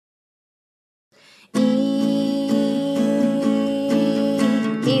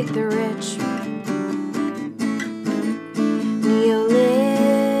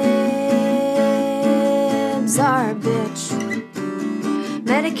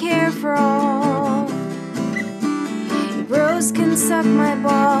I care for all. You bros can suck my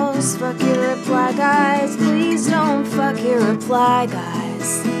balls. Fuck your reply guys. Please don't fuck your reply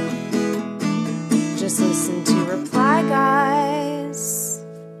guys. Just listen to Reply Guys.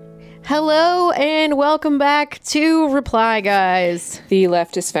 Hello and welcome back to Reply Guys, the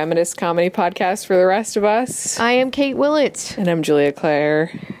leftist feminist comedy podcast for the rest of us. I am Kate Willett. And I'm Julia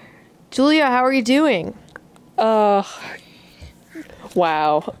Claire. Julia, how are you doing?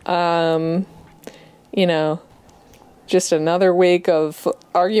 Wow. Just another week of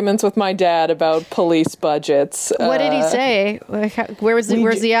arguments with my dad about police budgets. What did he say? Where's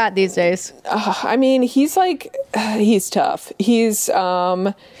he at these days? I mean, he's tough. He's,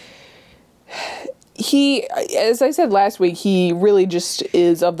 as I said last week, he really just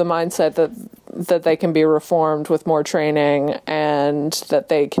is of the mindset that they can be reformed with more training and that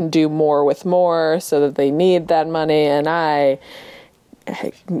they can do more with more, so that they need that money. And I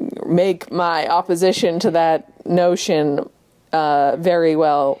make my opposition to that notion very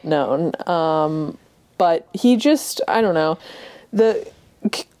well known. But he just, I don't know, the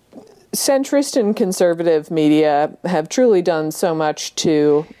centrist and conservative media have truly done so much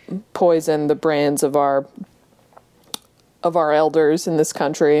to poison the brains of our elders in this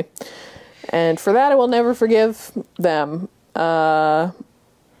country. And for that, I will never forgive them. But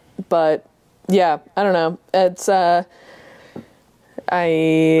yeah, I don't know. It's,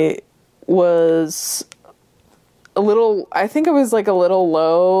 I was I think I was a little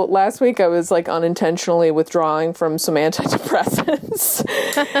low last week. I was unintentionally withdrawing from some antidepressants.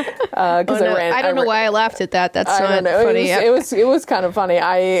 I don't know why I laughed at that. That's not funny. It was kind of funny.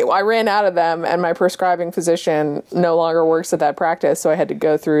 I ran out of them, and my prescribing physician no longer works at that practice, so I had to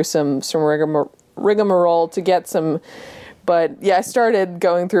go through some rigmarole to get some. But yeah, I started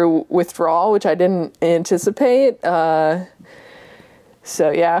going through withdrawal, which I didn't anticipate.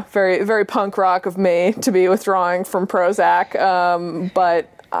 So yeah, very, very punk rock of me to be withdrawing from Prozac. But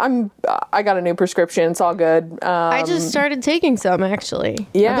I got a new prescription. It's all good. I just started taking some, actually.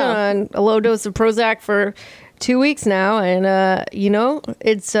 Yeah. I've been on a low dose of Prozac for 2 weeks now, and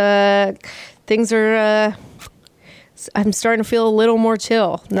it's things are. I'm starting to feel a little more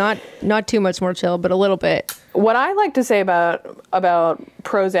chill. Not too much more chill, but a little bit. What I like to say about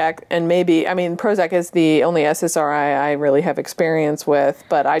Prozac, and Prozac is the only SSRI I really have experience with,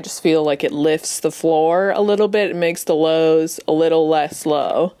 but I just feel like it lifts the floor a little bit. It makes the lows a little less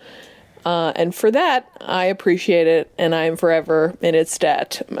low. And for that, I appreciate it, and I am forever in its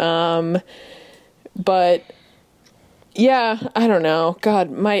debt. But yeah, I don't know.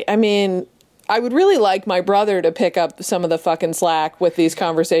 God, I would really like my brother to pick up some of the fucking slack with these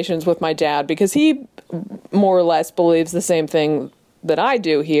conversations with my dad, because he more or less believes the same thing that I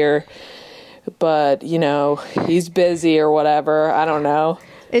do here. But, he's busy or whatever. I don't know.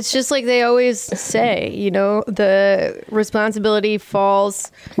 It's just like they always say, the responsibility falls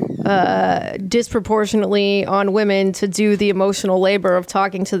disproportionately on women to do the emotional labor of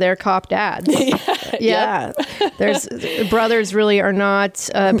talking to their cop dads. Yeah. There's brothers really are not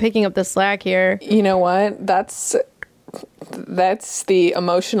picking up the slack here. You know what? That's the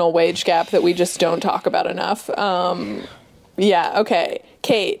emotional wage gap that we just don't talk about enough. Yeah. Okay.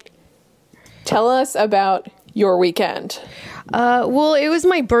 Kate, tell us about your weekend. Well, it was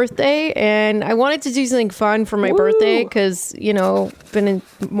my birthday, and I wanted to do something fun for my birthday because, been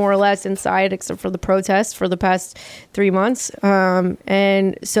more or less inside except for the protests for the past 3 months.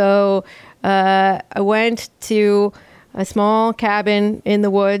 And so I went to a small cabin in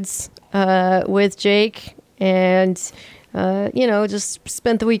the woods with Jake and, just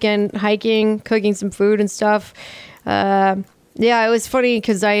spent the weekend hiking, cooking some food and stuff. Yeah, it was funny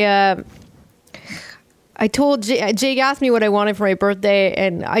because I told Jake asked me what I wanted for my birthday,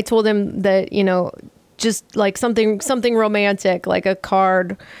 and I told him that, just like something romantic, like a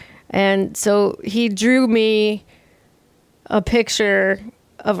card. And so he drew me a picture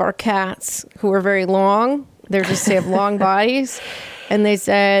of our cats, who are very long. They have long bodies. And they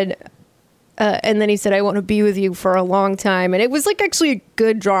said, and then he said, I want to be with you for a long time. And it was actually a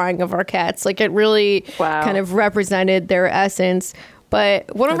good drawing of our cats. It really kind of represented their essence.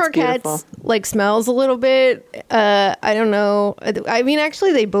 But one of our cats smells a little bit. I don't know.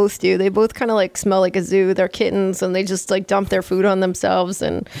 Actually they both do. They both kind of smell like a zoo. They're kittens, and they just dump their food on themselves.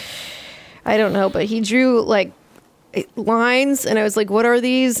 And I don't know. But he drew lines, and I was like, what are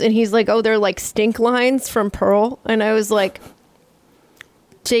these? And he's like, oh, they're stink lines from Pearl. And I was like,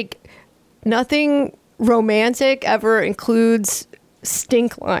 Jake, nothing romantic ever includes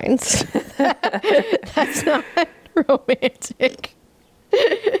stink lines. That's not romantic.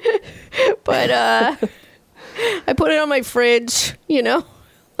 But I put it on my fridge,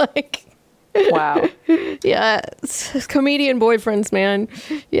 like, Wow. yeah, comedian boyfriends, man.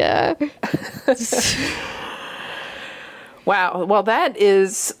 Yeah. Wow. Well, that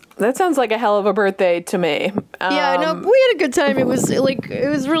sounds like a hell of a birthday to me. Yeah, no, we had a good time. It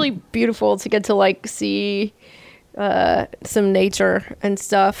was really beautiful to get to like see some nature and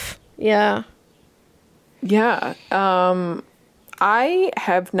stuff. Yeah. Yeah. I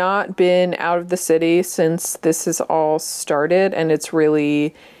have not been out of the city since this has all started, and it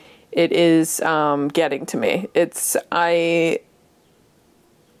is getting to me. I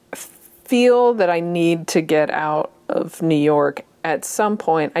feel that I need to get out of New York at some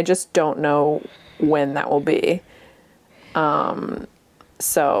point. I just don't know when that will be.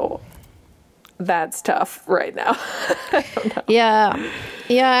 So that's tough right now. I don't know. Yeah.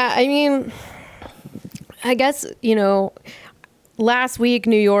 Yeah. I mean, I guess, last week,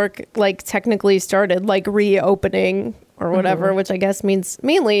 New York, like, technically started, like, reopening or whatever, which I guess means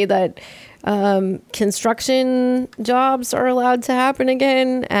mainly that construction jobs are allowed to happen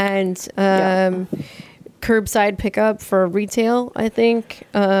again, and curbside pickup for retail, I think.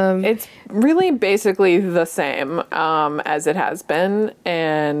 It's really basically the same as it has been,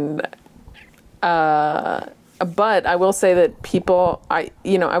 and but I will say that I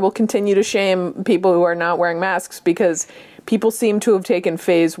will continue to shame people who are not wearing masks, because people seem to have taken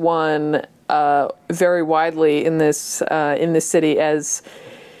phase one very widely in this city as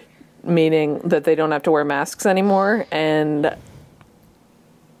meaning that they don't have to wear masks anymore, and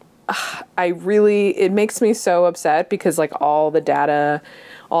it makes me so upset, because like all the data,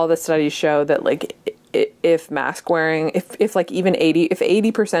 all the studies show that like if mask wearing, if like even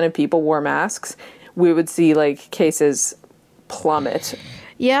 80% of people wore masks, we would see like cases plummet.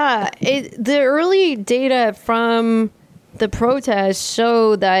 Yeah, the early data from the protests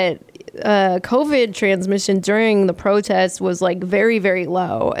show that COVID transmission during the protests was like very, very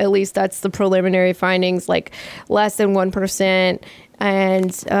low. At least that's the preliminary findings, like less than 1%.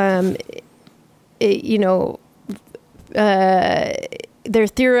 And, they're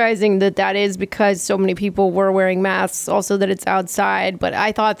theorizing that is because so many people were wearing masks, also that it's outside. But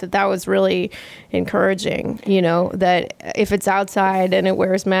I thought that was really encouraging, that if it's outside and it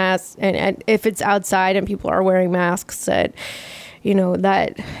wears masks, and if it's outside and people are wearing masks, that,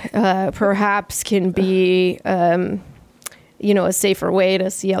 that perhaps can be, a safer way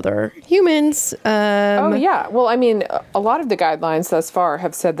to see other humans. Oh, yeah. Well, I mean, a lot of the guidelines thus far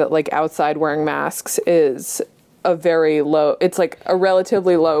have said that like outside wearing masks is it's like a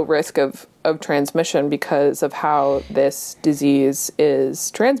relatively low risk of transmission because of how this disease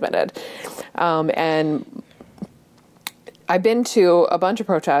is transmitted. And I've been to a bunch of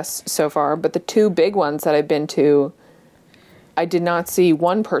protests so far, but the two big ones that I've been to, I did not see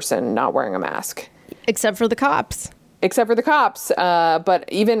one person not wearing a mask. Except for the cops. But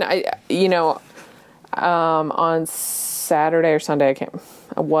even, on Saturday or Sunday,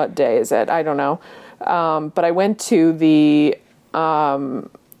 what day is it? I don't know. But I went to the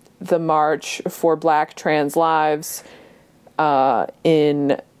March for Black Trans Lives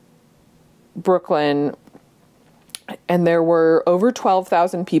in Brooklyn, and there were over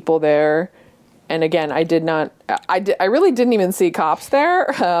 12,000 people there. And again, I really didn't even see cops there,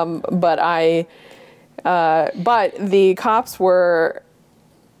 but the cops were,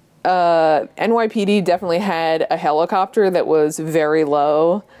 NYPD definitely had a helicopter that was very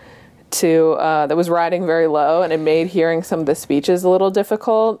low that was riding very low, and it made hearing some of the speeches a little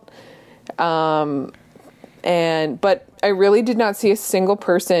difficult. But I really did not see a single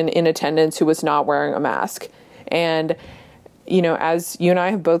person in attendance who was not wearing a mask. And, as you and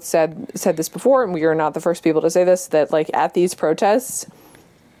I have both said this before, and we are not the first people to say this, that like at these protests,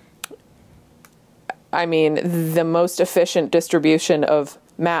 I mean, the most efficient distribution of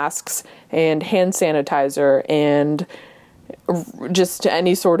masks and hand sanitizer and just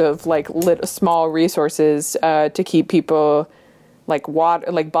any sort of like small resources to keep people like water,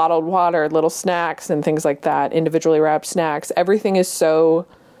 like bottled water, little snacks and things like that, individually wrapped snacks. Everything is so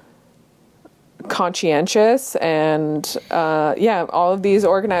conscientious, and all of these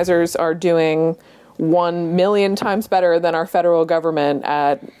organizers are doing 1 million times better than our federal government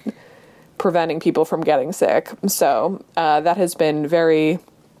at preventing people from getting sick. So that has been very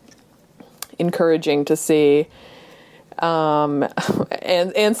encouraging to see.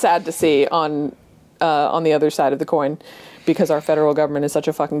 And sad to see on the other side of the coin, because our federal government is such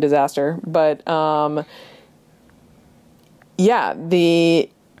a fucking disaster. But the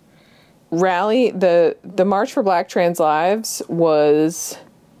rally, the March for Black Trans Lives was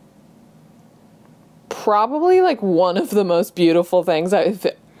probably like one of the most beautiful things I've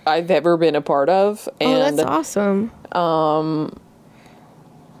ever been a part of. And that's awesome.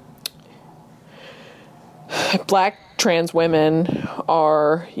 black trans women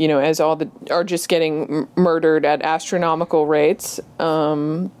are, you know, are just getting murdered at astronomical rates.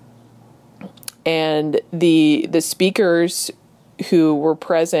 And the speakers who were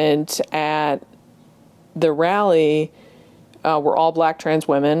present at the rally were all black trans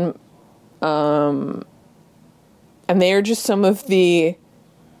women. And they are just some of the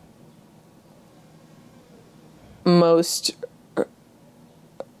most,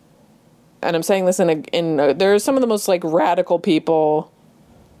 and I'm saying this they're some of the most like radical people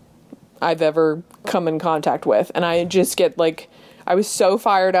I've ever come in contact with. And I just get like, I was so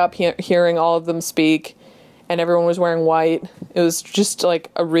fired up hearing all of them speak, and everyone was wearing white. It was just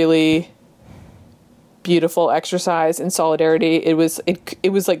like a really beautiful exercise in solidarity. It was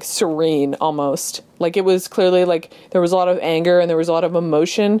like serene almost. Like it was clearly like there was a lot of anger and there was a lot of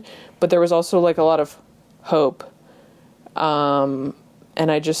emotion, but there was also like a lot of hope. And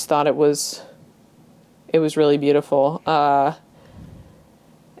I just thought it was really beautiful.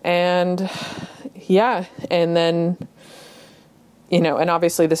 And yeah, and then, you know, and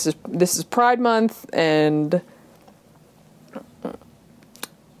obviously this is Pride Month, and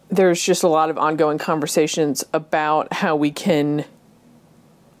there's just a lot of ongoing conversations about how we can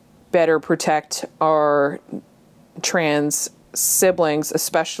better protect our trans siblings,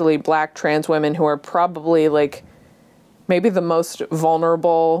 especially black trans women, who are probably like maybe the most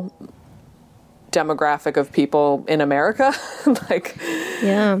vulnerable demographic of people in America. Like,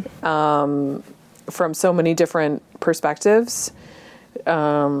 Yeah. From so many different perspectives.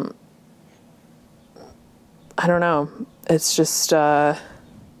 I don't know. It's just, yeah,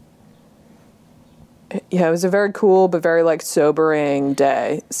 it was a very cool but very like sobering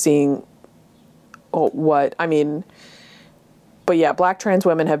day seeing but yeah, black trans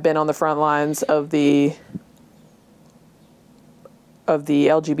women have been on the front lines of the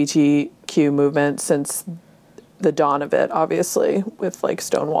LGBTQ movement since the dawn of it, obviously, with like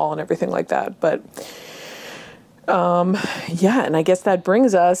Stonewall and everything like that. But yeah, and I guess that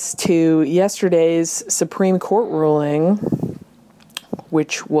brings us to yesterday's Supreme Court ruling,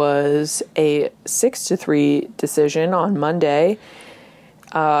 which was a 6-3 decision on Monday,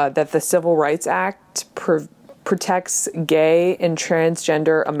 that the Civil Rights Act protects gay and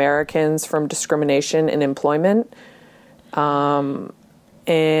transgender Americans from discrimination in employment.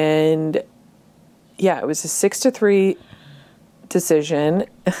 And yeah, it was a 6-3 decision.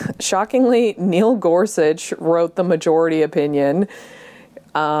 Shockingly, Neil Gorsuch wrote the majority opinion.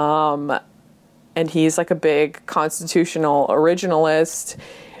 And he's like a big constitutional originalist.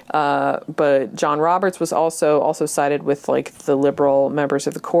 But John Roberts was also sided with like the liberal members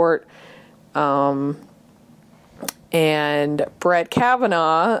of the court. And Brett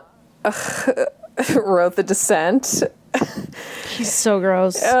Kavanaugh wrote the dissent. He's so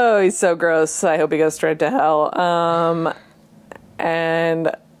gross. Oh, he's so gross. I hope he goes straight to hell. And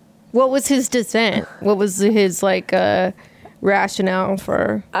What was his dissent? What was his like rationale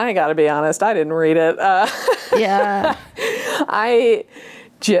for? I gotta be honest, I didn't read it. Yeah. I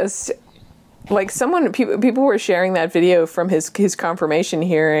just like people were sharing that video from his confirmation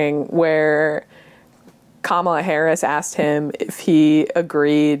hearing where Kamala Harris asked him if he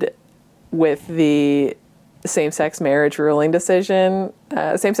agreed with the same-sex marriage ruling,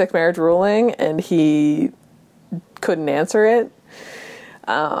 and he couldn't answer it.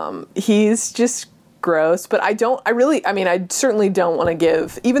 He's just gross, but I certainly don't want to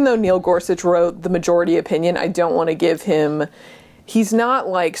give, even though Neil Gorsuch wrote the majority opinion, I don't want to give him, he's not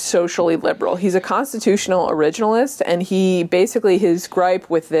like socially liberal. He's a constitutional originalist, and he basically, his gripe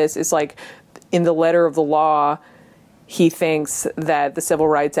with this is like, in the letter of the law, he thinks that the Civil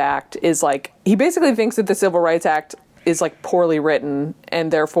Rights Act is like, he basically thinks that the Civil Rights Act is like poorly written,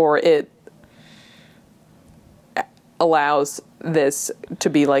 and therefore it allows this to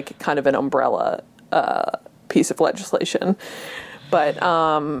be like kind of an umbrella piece of legislation. But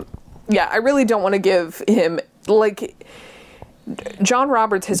yeah, I really don't want to give him, like, John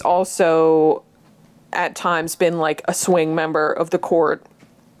Roberts has also at times been like a swing member of the court,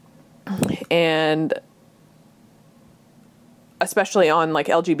 and especially on like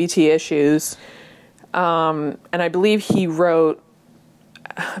LGBT issues. And I believe he wrote,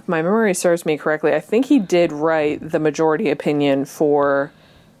 if my memory serves me correctly, I think he did write the majority opinion for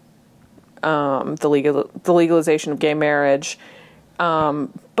the legalization of gay marriage.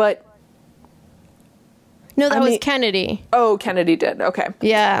 But No, that was Kennedy. Oh, Kennedy did. Okay.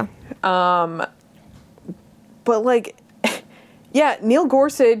 Yeah. But like, yeah, Neil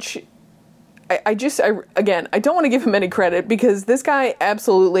Gorsuch, I don't want to give him any credit, because this guy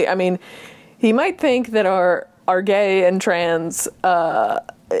absolutely, I mean, he might think that our gay and trans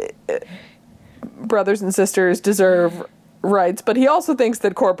brothers and sisters deserve rights, but he also thinks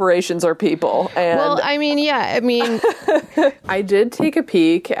that corporations are people. And Well, I mean, yeah, I mean, I did take a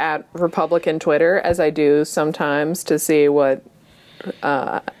peek at Republican Twitter, as I do sometimes, to see what,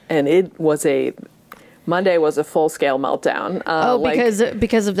 and it was Monday was a full-scale meltdown.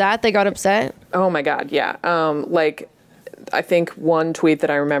 because of that, they got upset. Oh my God, yeah. I think one tweet that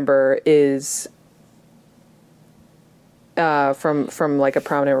I remember is from like a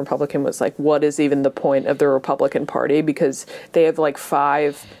prominent Republican was like, what is even the point of the Republican Party? Because they have like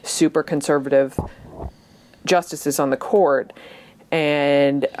 5 super conservative justices on the court.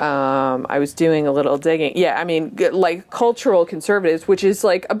 And I was doing a little digging. Yeah, I mean, like cultural conservatives, which is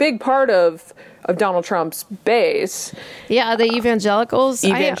like a big part of Donald Trump's base. Yeah, the evangelicals.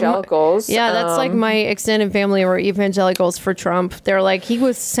 Yeah, that's like my extended family were evangelicals for Trump. They're like, he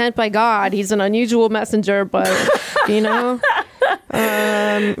was sent by God. He's an unusual messenger, but, you know.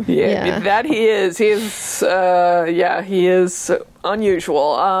 That he is. He is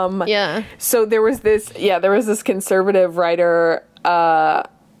unusual. Yeah. So there was this conservative writer,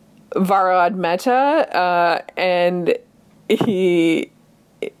 Varad Mehta, and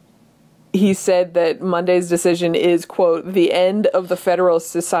he said that Monday's decision is, quote, the end of the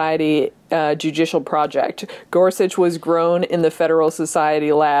Federalist Society judicial project. Gorsuch was grown in the Federalist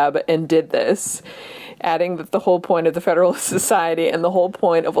Society lab and did this, adding that the whole point of the Federalist Society and the whole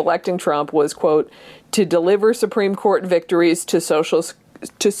point of electing Trump was, quote, to deliver Supreme Court victories to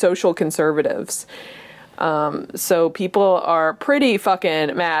social conservatives. So people are pretty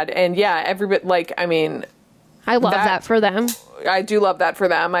fucking mad. And yeah, everybody, like, I mean, I love that for them. I do love that for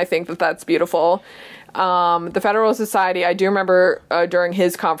them. I think that that's beautiful. The Federalist Society, I do remember during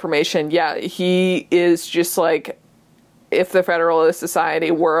his confirmation, yeah, he is just like, if the Federalist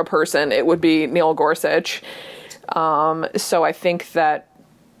Society were a person, it would be Neil Gorsuch. So I think that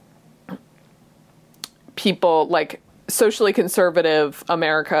people, like, socially conservative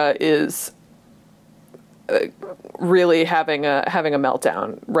America is really having a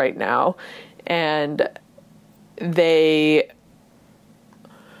meltdown right now. And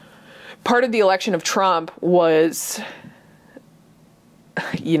part of the election of Trump was,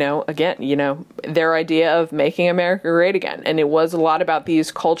 their idea of making America great again. And it was a lot about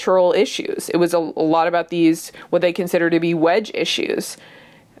these cultural issues. It was a lot about these, what they consider to be wedge issues.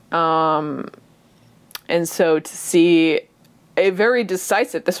 And so to see a very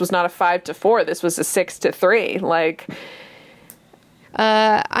decisive, this was not a 5-4, this was a 6-3, like...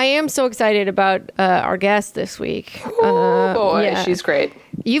 I am so excited about our guest this week. Yeah. She's great.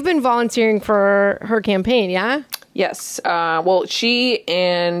 You've been volunteering for her campaign, yeah? Yes. Well, she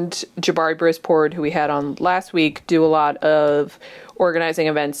and Jabari Brisport, who we had on last week, do a lot of organizing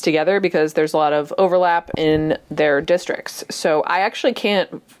events together because there's a lot of overlap in their districts. So I actually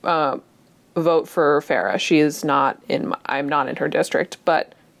can't vote for Farah. She is I'm not in her district,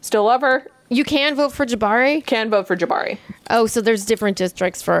 but still love her. You can vote for Jabari? Can vote for Jabari. Oh, so there's different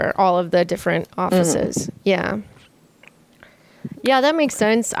districts for all of the different offices. Mm-hmm. Yeah. Yeah, that makes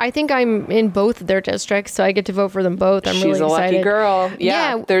sense. I think I'm in both of their districts, so I get to vote for them both. I'm really excited. She's a lucky girl.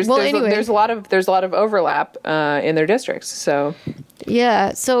 Yeah. There's a lot of overlap in their districts. So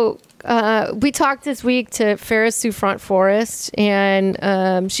yeah. So we talked this week to Farah Souffrant Forrest,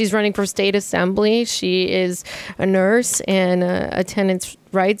 and she's running for state assembly. She is a nurse and a tenants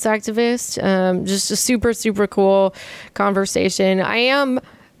rights activist. Just a super, super cool conversation. I am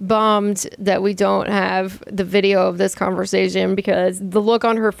bummed that we don't have the video of this conversation because the look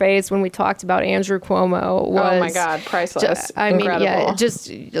on her face when we talked about Andrew Cuomo was, oh my God, priceless. Incredible. Yeah, just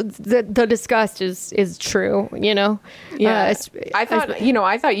the disgust is true, you know? Yeah. I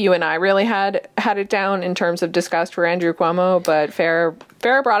thought you and I really had it down in terms of disgust for Andrew Cuomo, but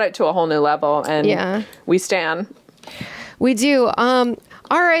Farah brought it to a whole new level, and we stan. We do.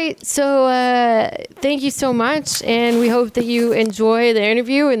 All right, so thank you so much, and we hope that you enjoy the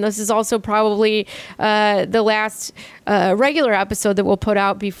interview. And this is also probably the last regular episode that we'll put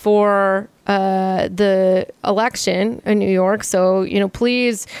out before the election in New York. So,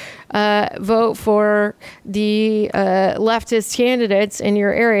 please vote for the leftist candidates in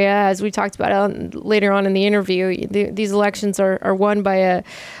your area, as we talked about later on in the interview. These elections are won by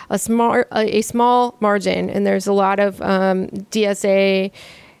a small margin, and there's a lot of DSA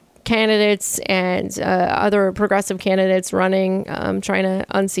candidates and other progressive candidates running, trying to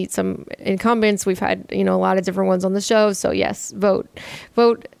unseat some incumbents. We've had a lot of different ones on the show. So yes, vote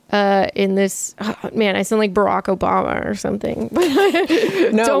in this. Oh, man, I sound like Barack Obama or something.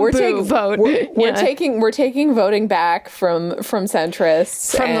 No, vote. We're taking voting back from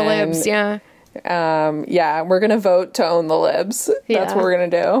centrists, from the libs. Yeah. We're gonna vote to own the libs. That's what we're gonna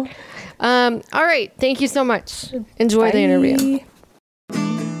do. All right. Thank you so much. Enjoy the interview.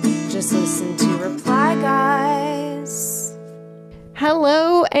 Just listen to Reply Guys.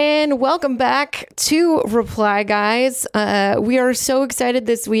 Hello and welcome back to Reply Guys. We are so excited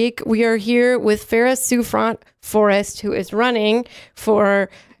this week. We are here with Farah Souffrant Forrest, who is running for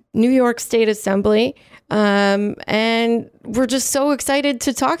New York State Assembly. And we're just so excited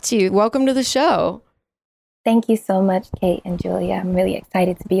to talk to you. Welcome to the show. Thank you so much, Kate and Julia. I'm really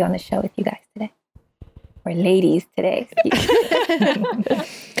excited to be on the show with you guys today. Or ladies today.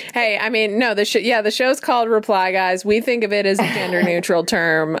 Hey, I mean, no, the show's called Reply Guys. We think of it as a gender neutral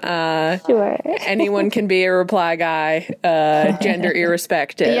term. Sure. Anyone can be a reply guy, gender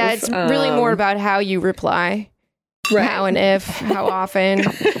irrespective. Yeah, it's really more about how you reply. Right. How and if, how often,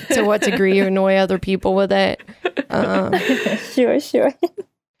 to what degree you annoy other people with it. Sure.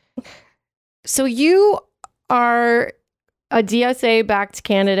 So you are a DSA-backed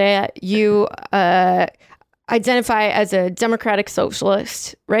candidate. You identify as a democratic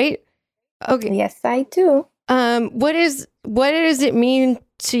socialist, right? Okay. Yes, I do. What does it mean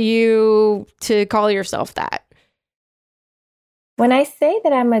to you to call yourself that? When I say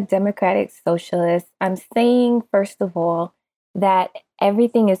that I'm a democratic socialist, I'm saying, first of all, that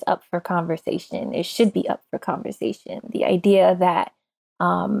everything is up for conversation. It should be up for conversation. The idea that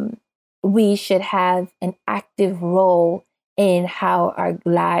we should have an active role in how our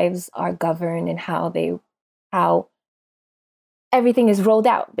lives are governed and how everything is rolled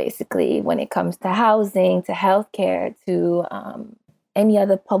out, basically, when it comes to housing, to healthcare, to any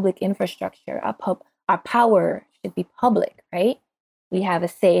other public infrastructure. Our power should be public, right? We have a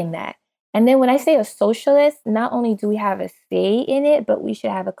say in that. And then when I say a socialist, not only do we have a say in it, but we should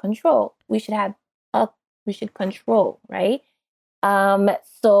have a control. We should control, right?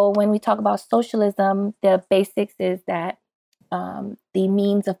 So when we talk about socialism, the basics is that the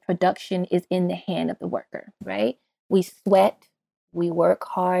means of production is in the hand of the worker, right? We sweat, we work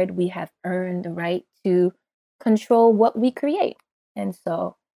hard, we have earned the right to control what we create. And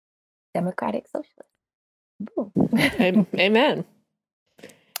so, democratic socialist. Boom. Amen.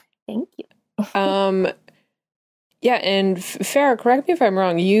 Thank you. Yeah, and Farah, correct me if I'm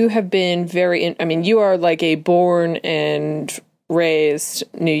wrong, you have been you are like a born and raised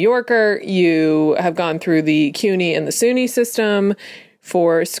New Yorker. You have gone through the CUNY and the SUNY system.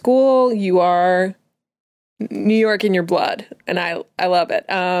 For school, you are New York in your blood, and I love it.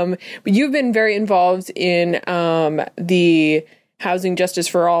 But you've been very involved in the Housing Justice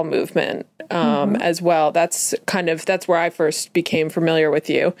for All movement as well. That's where I first became familiar with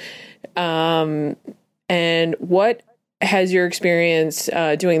you. And what has your experience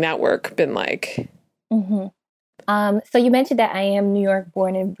doing that work been like? Mm-hmm. So you mentioned that I am New York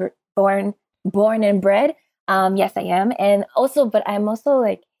born and bred. Yes, I am. And also, but I'm also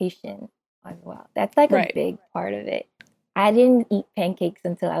like Haitian as well. That's like a big part of it. I didn't eat pancakes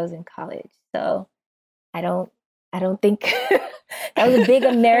until I was in college. So I don't think that was a big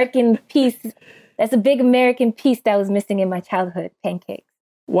American piece. That's a big American piece that was missing in my childhood, pancakes.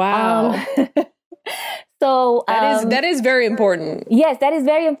 Wow. So that is very important. Yes, that is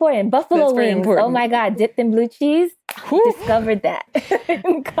very important. Buffalo wings. Important. Oh my God, dipped in blue cheese. Discovered that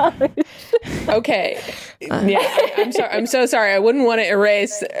in college. Okay. Yeah, I'm so sorry. I wouldn't want to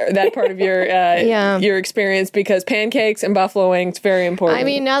erase that part of your your experience, because pancakes and buffalo wings, very important. I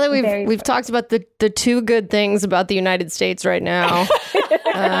mean, now that we've talked about the two good things about the United States right now,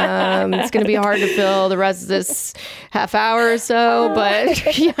 it's going to be hard to fill the rest of this half hour or so,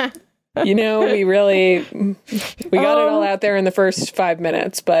 but yeah. You know, we got it all out there in the first 5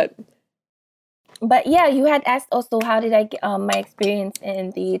 minutes, but yeah, you had asked also, how did I get my experience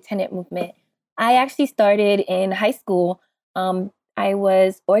in the tenant movement? I actually started in high school. I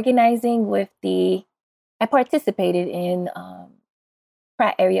was organizing I participated in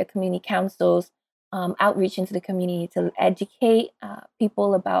Pratt area community councils, outreach into the community to educate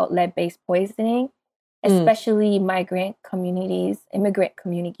people about lead-based poisoning, especially immigrant communities,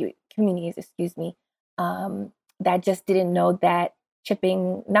 that just didn't know that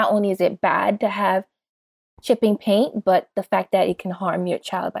chipping, not only is it bad to have chipping paint, but the fact that it can harm your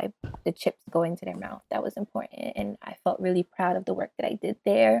child by the chips going into their mouth. That was important. And I felt really proud of the work that I did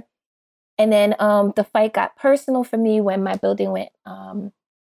there. And then the fight got personal for me when my building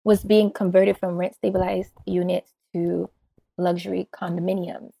was being converted from rent stabilized units to luxury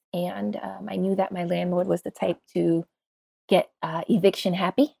condominiums. And I knew that my landlord was the type to get eviction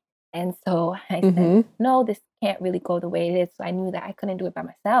happy. And so I said, no, this can't really go the way it is. So I knew that I couldn't do it by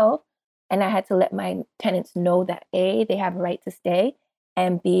myself. And I had to let my tenants know that A, they have a right to stay,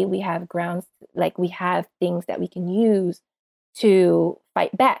 and B, we have grounds, like we have things that we can use to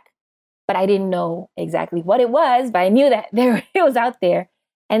fight back. but I didn't know exactly what it was, but I knew that it was out there.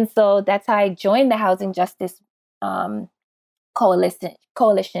 And so that's how I joined the Housing Justice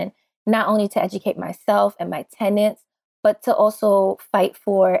Coalition, not only to educate myself and my tenants, but to also fight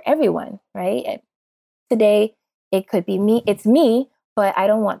for everyone, right? And today, it could be me. It's me, but I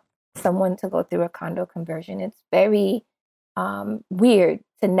don't want someone to go through a condo conversion. It's very weird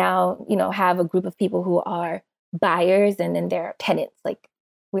to now, have a group of people who are buyers and then there are tenants. Like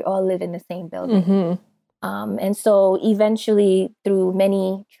we all live in the same building. Mm-hmm. And so eventually through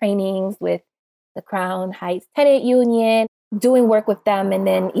many trainings with the Crown Heights Tenant Union, doing work with them, and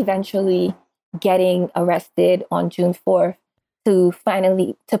then eventually getting arrested on June 4th to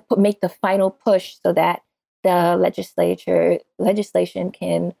make the final push so that the legislation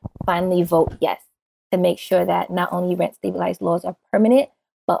can finally vote yes to make sure that not only rent stabilized laws are permanent,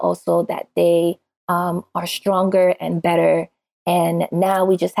 but also that they are stronger and better. And now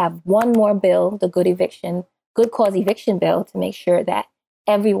we just have one more bill, the good cause eviction bill, to make sure that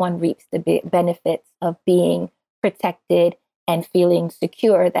everyone reaps the benefits of being protected and feeling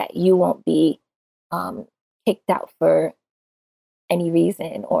secure that you won't be kicked out for any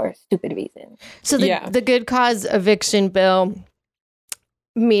reason or stupid reason. So the good cause eviction bill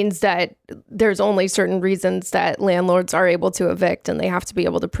means that there's only certain reasons that landlords are able to evict and they have to be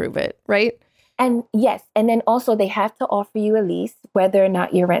able to prove it, right? And yes, and then also they have to offer you a lease, whether or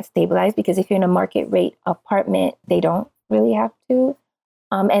not you're rent stabilized, because if you're in a market rate apartment, they don't really have to.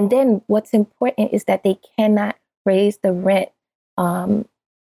 And then what's important is that they cannot raise the rent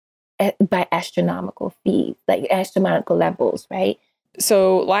by astronomical fees, like astronomical levels, right?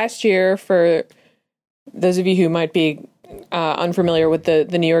 So last year, for those of you who might be unfamiliar with the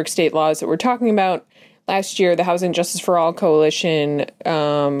New York State laws that we're talking about, last year the Housing Justice for All Coalition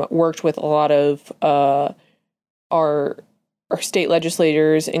worked with a lot of our state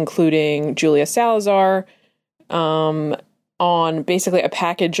legislators, including Julia Salazar, on basically a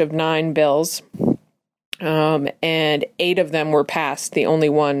package of 9 bills, and 8 of them were passed. The only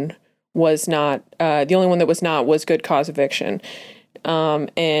one was not. The only one that was not was good cause eviction.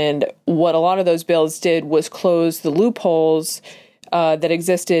 And what a lot of those bills did was close the loopholes that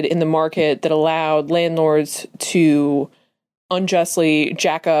existed in the market that allowed landlords to unjustly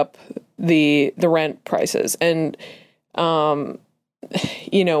jack up the rent prices. And the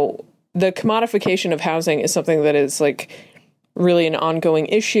commodification of housing is something that is like really an ongoing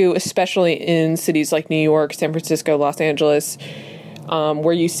issue, especially in cities like New York, San Francisco, Los Angeles,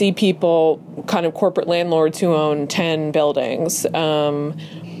 where you see people, kind of corporate landlords who own 10 buildings.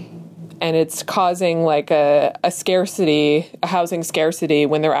 And it's causing like a housing scarcity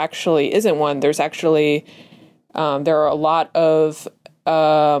when there actually isn't one. There's actually, there are a lot of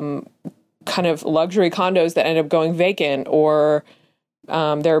kind of luxury condos that end up going vacant, or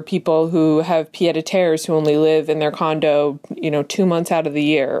there are people who have pied-à-terres who only live in their condo, 2 months out of the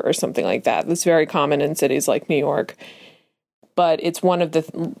year or something like that. That's very common in cities like New York. But it's one of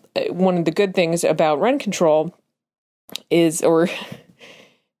the good things about rent control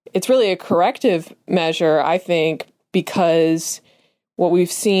it's really a corrective measure, I think, because what we've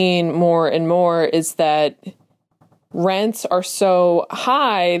seen more and more is that rents are so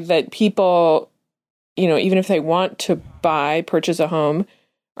high that people, even if they want to purchase a home,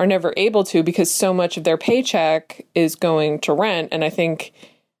 are never able to because so much of their paycheck is going to rent. And I think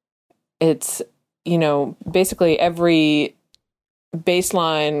it's, basically every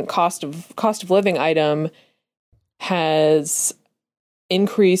baseline cost of living item has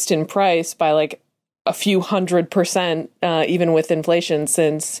increased in price by like a few 100%, even with inflation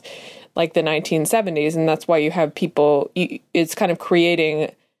since like the 1970s. And that's why you have people, it's kind of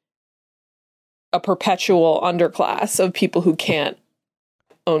creating a perpetual underclass of people who can't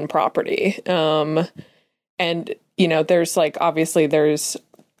own property. And, there's like, obviously there's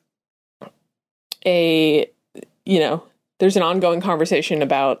there's an ongoing conversation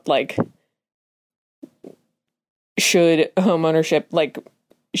about like, should homeownership, like,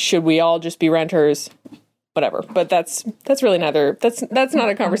 should we all just be renters? Whatever. But that's really that's not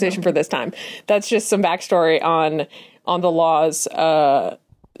a conversation for this time. That's just some backstory on the laws that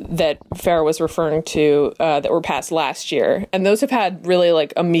Farah was referring to that were passed last year. And those have had really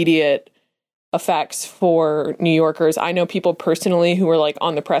like immediate effects for New Yorkers. I know people personally who were like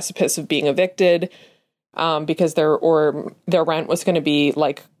on the precipice of being evicted because their rent was going to be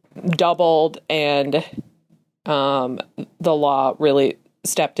like doubled, and the law really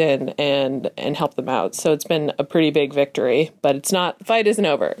stepped in and helped them out. So it's been a pretty big victory, but the fight isn't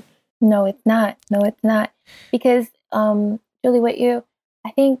over. No, it's not. Because, Julie,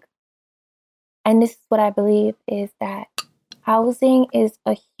 I think, and this is what I believe, is that Housing is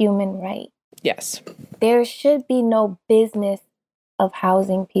a human right. Yes. There should be no business of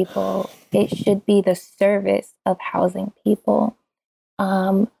housing people. It should be the service of housing people.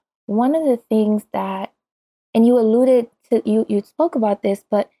 One of the things that, and you alluded to, you spoke about this,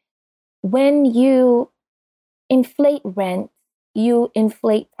 but when you inflate rent, you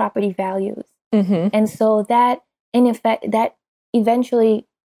inflate property values. Mm-hmm. And so that, in effect, that eventually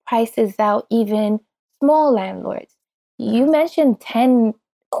prices out even small landlords. You mentioned 10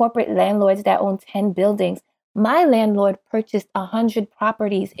 corporate landlords that own 10 buildings. My landlord purchased 100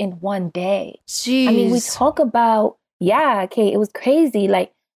 properties in one day. Jeez. I mean, we talk about, yeah, okay, it was crazy.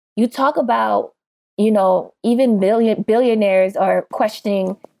 Like, you talk about, even billionaires are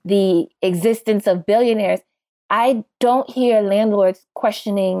questioning the existence of billionaires. I don't hear landlords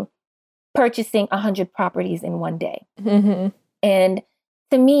questioning purchasing 100 properties in one day. Mm-hmm. And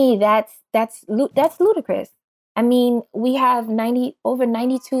to me, that's ludicrous. I mean, we have over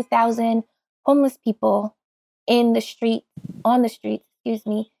 92,000 homeless people on the street,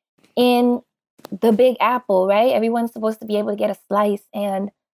 in the Big Apple, right? Everyone's supposed to be able to get a slice,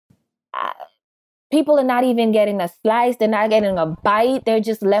 and people are not even getting a slice. They're not getting a bite. They're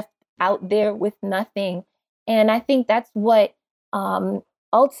just left out there with nothing. And I think that's what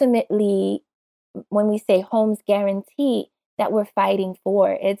ultimately, when we say homes guarantee, that we're fighting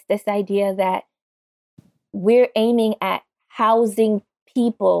for. It's this idea that we're aiming at housing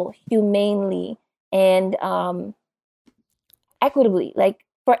people humanely and equitably, like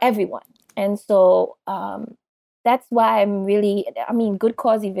for everyone. And so that's why good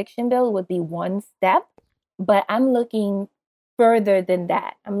cause eviction bill would be one step, but I'm looking further than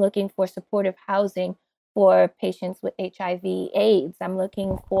that. I'm looking for supportive housing for patients with HIV/AIDS. I'm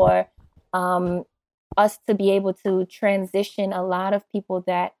looking for us to be able to transition a lot of people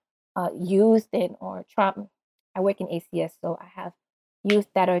that used in or trauma. I work in ACS, so I have youth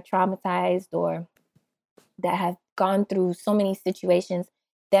that are traumatized or that have gone through so many situations,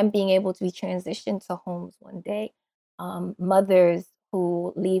 them being able to be transitioned to homes one day. Mothers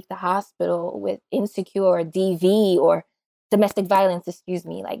who leave the hospital with insecure DV or domestic violence,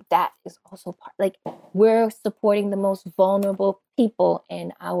 like that is also part, like we're supporting the most vulnerable people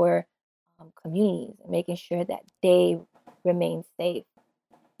in our communities and making sure that they remain safe.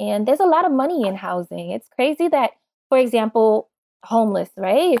 And there's a lot of money in housing. It's crazy that, for example, homeless,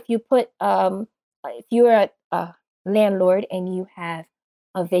 right? If you're a landlord and you have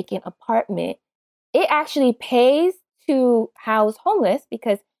a vacant apartment, it actually pays to house homeless,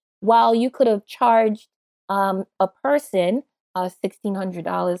 because while you could have charged a person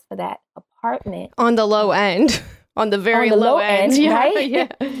 $1,600 for that apartment on the low end, on the very low end, yeah, right? Yeah.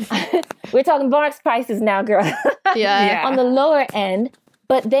 We're talking Bronx prices now, girl. Yeah. On the lower end,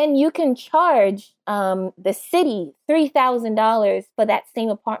 but then you can charge the city $3,000 for that same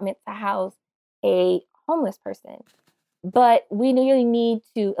apartment to house a homeless person. But we really need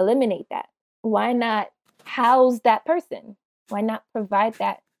to eliminate that. Why not house that person? Why not provide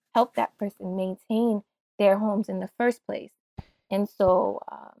that, help that person maintain their homes in the first place? And so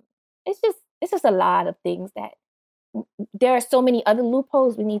it's just a lot of things that there are so many other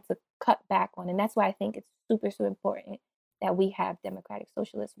loopholes we need to cut back on. And that's why I think it's super, super important that we have Democratic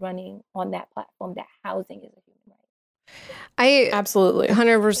Socialists running on that platform, that housing is a human right. I absolutely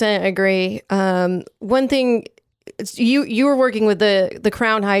 100% agree. One thing, you were working with the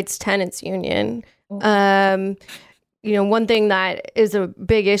Crown Heights Tenants Union. One thing that is a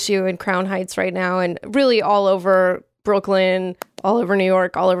big issue in Crown Heights right now, and really all over Brooklyn, all over New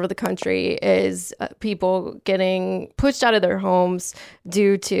York, all over the country, is people getting pushed out of their homes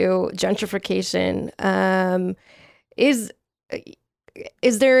due to gentrification. Is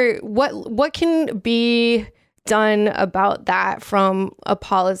there what can be done about that from a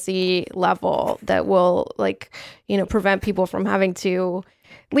policy level that will prevent people from having to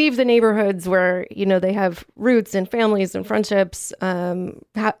leave the neighborhoods where they have roots and families and friendships?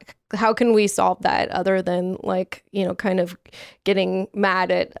 How can we solve that other than kind of getting mad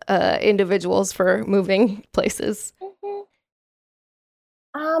at individuals for moving places?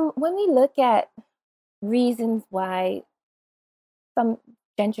 When we look at reasons why some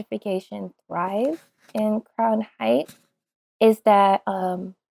gentrification thrives in Crown Heights, is that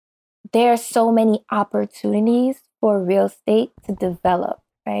there are so many opportunities for real estate to develop,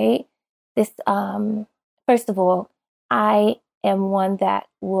 right? This, first of all, I am one that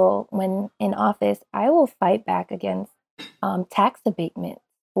will, when in office, I will fight back against tax abatement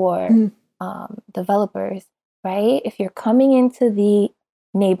for developers, right? If you're coming into the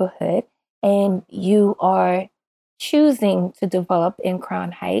neighborhood and you are choosing to develop in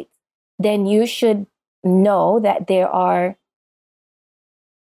Crown Heights, then you should know that there are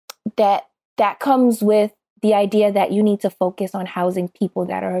that comes with the idea that you need to focus on housing people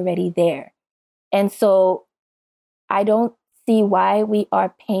that are already there. And so I don't see why we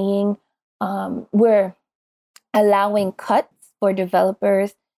are paying, we're allowing cuts for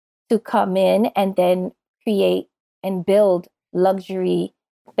developers to come in and then create and build luxury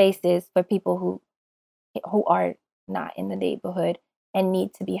spaces for people who are not in the neighborhood and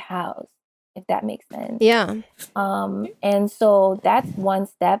need to be housed, if that makes sense. Yeah. And so that's one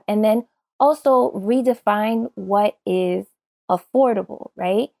step. And then also redefine what is affordable,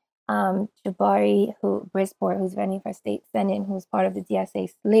 right? Jabari, Brisport, who's running for state senate, who's part of the DSA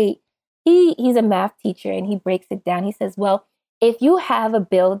slate, he's a math teacher and he breaks it down. He says, well, if you have a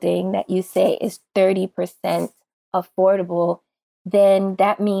building that you say is 30% affordable, then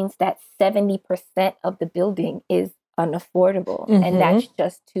that means that 70% of the building is unaffordable. Mm-hmm. And that's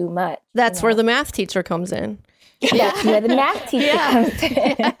just too much. That's where the math teacher comes in. That's where the math teacher comes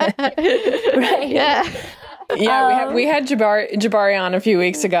in. Right? Yeah. Yeah, we had Jabari on a few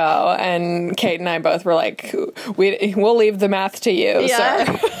weeks ago, and Kate and I both were like, "We'll leave the math to you,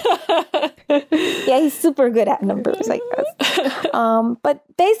 sir." Yeah, he's super good at numbers, I guess. But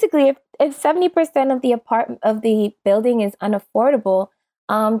basically, if 70% of the building is unaffordable,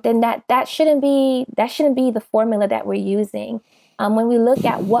 then that shouldn't be the formula that we're using. When we look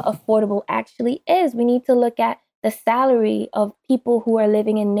at what affordable actually is, we need to look at the salary of people who are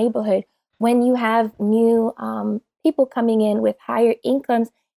living in neighborhood. When you have new people coming in with higher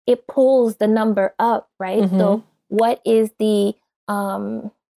incomes, it pulls the number up, right? Mm-hmm. So what is the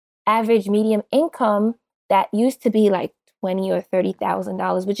average medium income that used to be like $20,000 or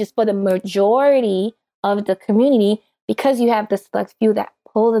 $30,000, which is for the majority of the community, because you have the select few that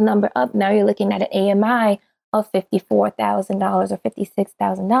pull the number up. Now you're looking at an AMI of $54,000 or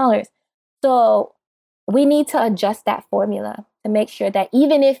 $56,000. So we need to adjust that formula to make sure that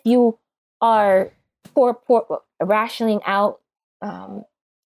even if you are poor rationing out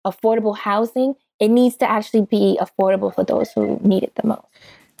affordable housing, it needs to actually be affordable for those who need it the most.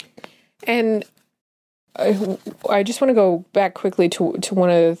 And I just want to go back quickly to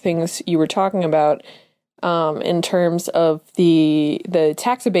one of the things you were talking about in terms of the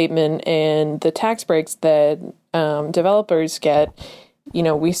tax abatement and the tax breaks that developers get. You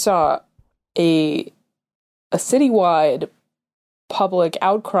know, we saw a citywide public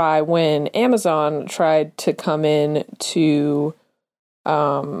outcry when Amazon tried to come in to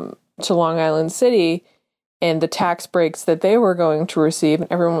Long Island City, and the tax breaks that they were going to receive, and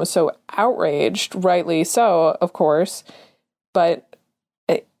everyone was so outraged, rightly so, of course. But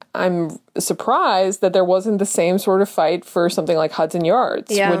I'm surprised that there wasn't the same sort of fight for something like Hudson Yards,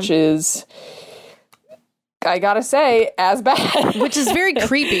 which is, I gotta say, as bad. Which is very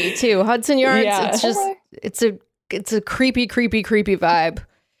creepy too. Hudson Yards, it's just it's a creepy vibe.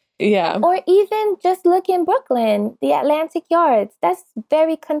 Yeah. Or even just look in Brooklyn, the Atlantic Yards. That's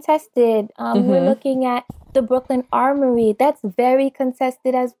very contested. We're looking at the Brooklyn Armory. That's very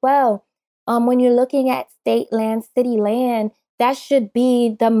contested as well. When you're looking at state land, city land, that should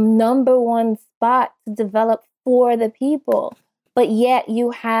be the number one spot to develop for the people. But yet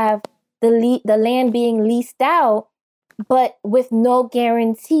you have the land being leased out, but with no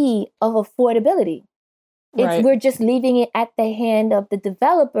guarantee of affordability. Right. We're just leaving it at the hand of the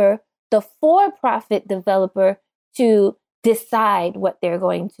developer, the for-profit developer, to decide what they're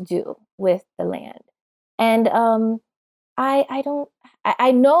going to do with the land. And I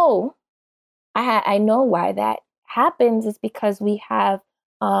know why that happens is because we have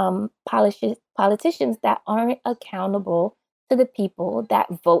politicians that aren't accountable to the people that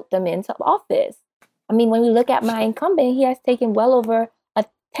vote them into office. I mean, when we look at my incumbent, he has taken well over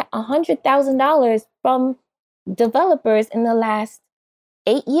 $100,000 from developers in the last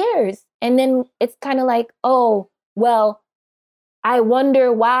 8 years. And then it's kind of like, oh, well, I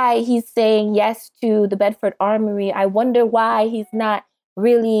wonder why he's saying yes to the Bedford Armory. I wonder why he's not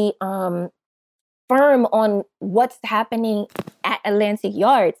really firm on what's happening at Atlantic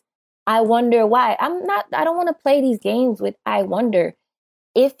Yards. I wonder why. I don't want to play these games with I wonder.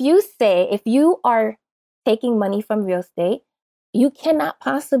 If you are taking money from real estate, you cannot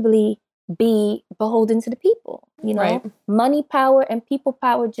possibly be beholden to the people. You know, right. Money power and people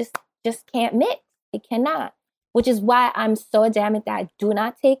power just can't mix. It cannot. Which is why I'm so adamant that I do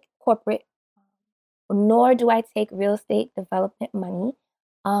not take corporate, nor do I take real estate development money,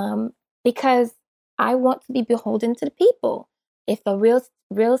 because I want to be beholden to the people. If a real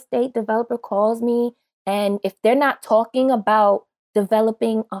estate developer calls me, and if they're not talking about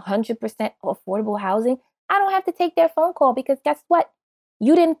developing 100% affordable housing, I don't have to take their phone call, because guess what?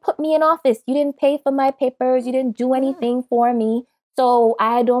 You didn't put me in office. You didn't pay for my papers. You didn't do anything for me. So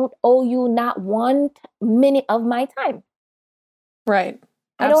I don't owe you not 1 minute of my time. Right.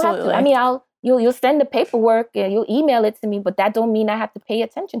 I don't have to. I mean, you'll send the paperwork and you'll email it to me, but that don't mean I have to pay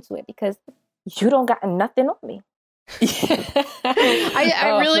attention to it because you don't got nothing on me.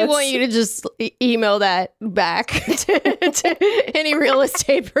 I really want you to just email that back to any real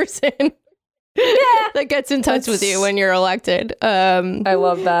estate person that gets in touch with you when you're elected. I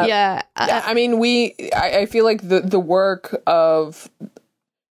love that. Yeah. I mean, I feel like the work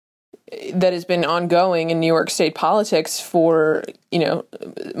that has been ongoing in New York State politics for,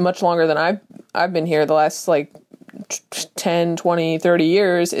 much longer than I've been here, the last like 10, 20, 30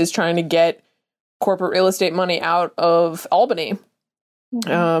 years, is trying to get corporate real estate money out of Albany,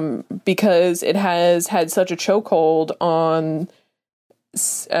 because it has had such a chokehold on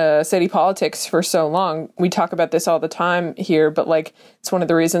city politics for so long. We talk about this all the time here, but like it's one of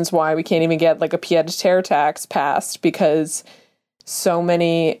the reasons why we can't even get like a pied-à-terre tax passed, because so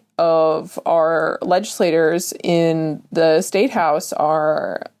many of our legislators in the state house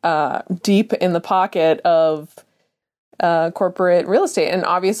are deep in the pocket of corporate real estate. And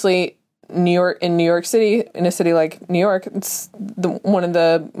obviously in New York City, in a city like New York, it's one of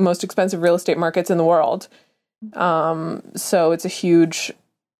the most expensive real estate markets in the world. So it's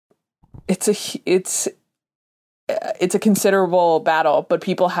a considerable battle, but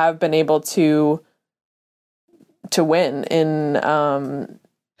people have been able to win in,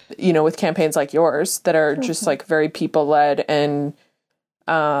 with campaigns like yours that are just like very people led and,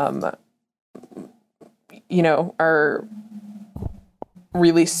 are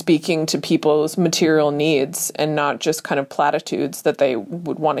really speaking to people's material needs and not just kind of platitudes that they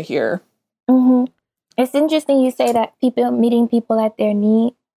would want to hear. Mm-hmm. It's interesting you say that meeting people at their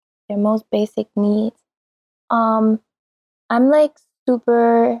most basic needs. I'm like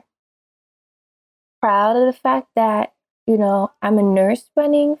super proud of the fact that, I'm a nurse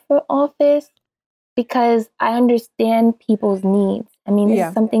running for office because I understand people's needs. I mean, this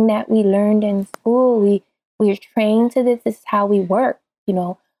is something that we learned in school. We are trained to this. This is how we work.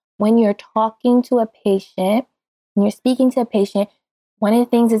 When you're talking to a patient, when you're speaking to a patient, one of the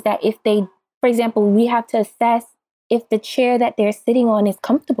things is that if they, for example, we have to assess if the chair that they're sitting on is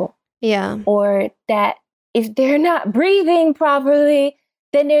comfortable. Yeah. Or that if they're not breathing properly,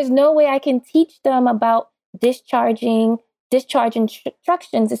 then there's no way I can teach them about discharge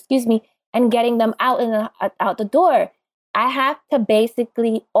instructions, and getting them out the door. I have to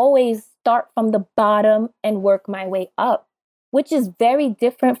basically always start from the bottom and work my way up, which is very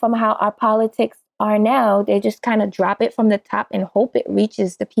different from how our politics are now. They just kind of drop it from the top and hope it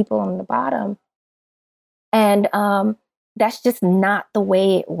reaches the people on the bottom. And that's just not the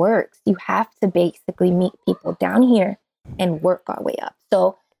way it works. You have to basically meet people down here and work our way up.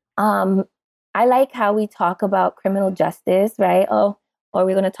 So I like how we talk about criminal justice, right? Or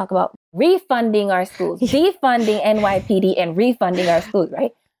we're going to talk about refunding our schools, defunding NYPD and refunding our schools,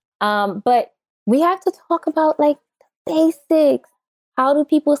 right? But we have to talk about like the basics. How do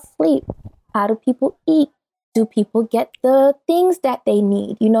people sleep? How do people eat? Do people get the things that they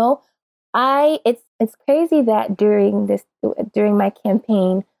need? It's crazy that during my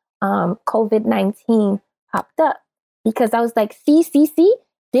campaign, COVID-19 popped up because I was like, see,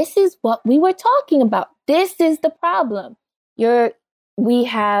 this is what we were talking about. This is the problem. We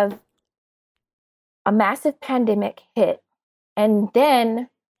have a massive pandemic hit, and then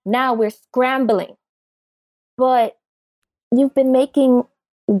now we're scrambling. But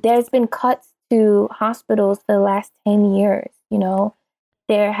there's been cuts to hospitals for the last 10 years,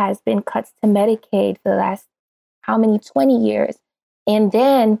 There has been cuts to Medicaid for the last 20 years. And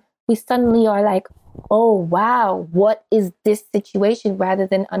then we suddenly are like, oh, wow, what is this situation? Rather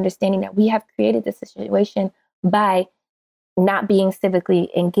than understanding that we have created this situation by not being civically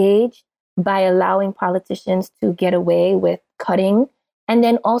engaged, by allowing politicians to get away with cutting, and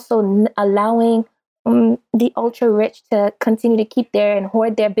then also allowing the ultra rich to continue to keep and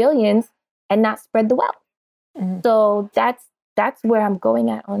hoard their billions and not spread the wealth. Mm-hmm. So that's where I'm going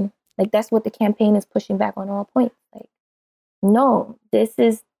at on, like, that's what the campaign is pushing back on all points. Like, no, this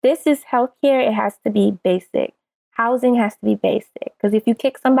is healthcare. It has to be basic. Housing has to be basic. Because if you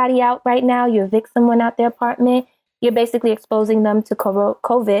kick somebody out right now, you evict someone out their apartment, you're basically exposing them to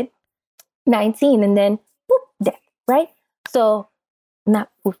COVID-19 and then whoop, death, right? So not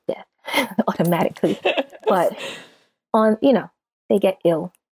whoop, death automatically, but they get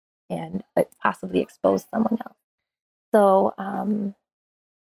ill and possibly expose someone else. So,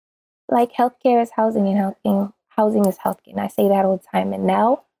 like, healthcare is housing and housing is healthcare. And I say that all the time. And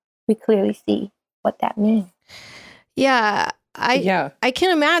now we clearly see what that means. Yeah. I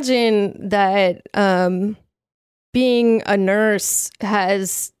can imagine that being a nurse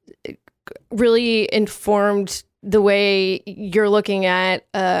has really informed the way you're looking at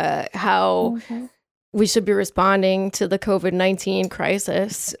how we should be responding to the COVID-19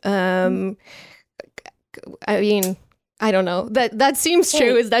 crisis. I mean, I don't know. That seems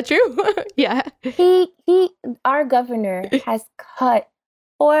true. Is that true? Yeah. Our governor has cut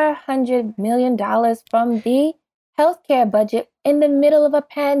 $400 million from the healthcare budget in the middle of a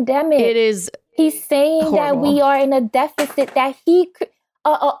pandemic. It is. He's saying horrible. that we are in a deficit that he,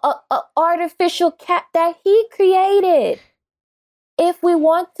 artificial cap that he created. If we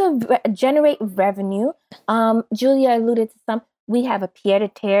want to generate revenue, Julia alluded to some, we have a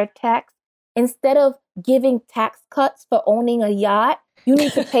pied-à-terre tax. Instead of giving tax cuts for owning a yacht, you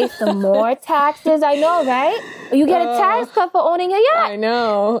need to pay some more taxes. I know, right? You get a tax cut for owning a yacht. I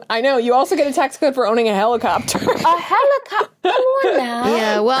know. You also get a tax cut for owning a helicopter. A helicopter? Come on now.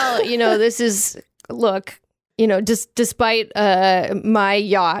 Yeah, well, this is, look, despite my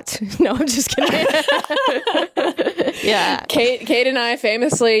yacht. No, I'm just kidding. Yeah. Kate and I,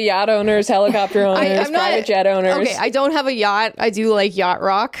 famously yacht owners, helicopter owners, private jet owners. Okay, I don't have a yacht. I do like yacht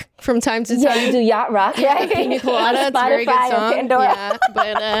rock from time to time. Yeah, you do yacht rock, right? Pina Colada, it's a very good song.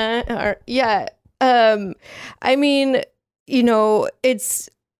 Yeah, but I mean, it's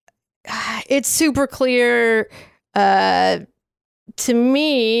super clear to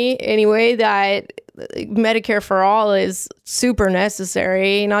me anyway that Medicare for all is super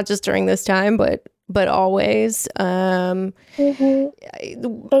necessary, not just during this time, but always. My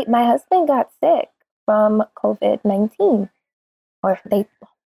husband got sick from COVID-19, or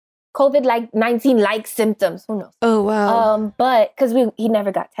COVID-19 symptoms. Who knows? Oh wow! But because he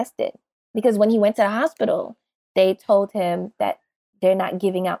never got tested, because when he went to the hospital, they told him that they're not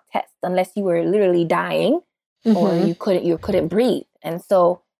giving out tests unless you were literally dying or you couldn't breathe, and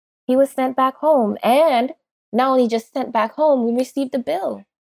so he was sent back home. And not only just sent back home, we received a bill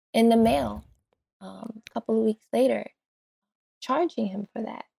in the mail a couple of weeks later, charging him for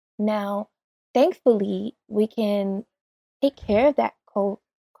that. Now, thankfully, we can take care of that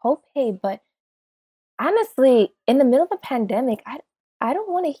copay. But honestly, in the middle of a pandemic, I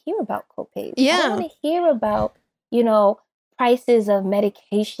don't want to hear about copays. Yeah. I don't want to hear about, prices of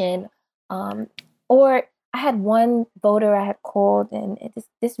medication. Or I had one voter I had called, and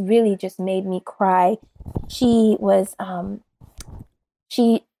this really just made me cry. She was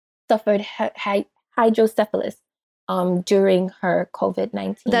she suffered hydrocephalus during her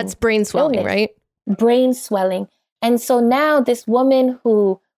COVID-19. That's brain swelling, illness. Right? Brain swelling. And so now this woman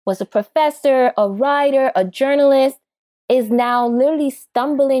who was a professor, a writer, a journalist, is now literally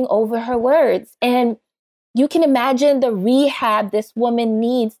stumbling over her words. And you can imagine the rehab this woman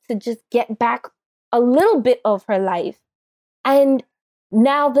needs to just get back a little bit of her life. And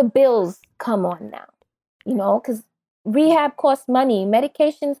now the bills come on now, because rehab costs money,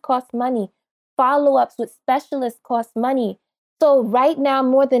 medications cost money, follow-ups with specialists cost money. So right now,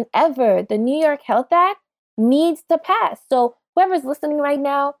 more than ever, the New York Health Act needs to pass. So whoever's listening right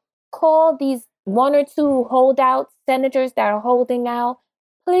now, call these one or two holdouts, senators that are holding out.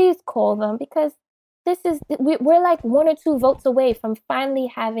 Please call them, because we're like one or two votes away from finally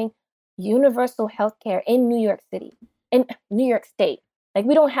having universal health care in New York City, in New York State. Like,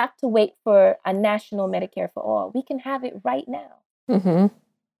 we don't have to wait for a national Medicare for all. We can have it right now. Mm-hmm.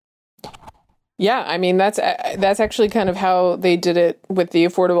 Yeah, I mean, that's actually kind of how they did it with the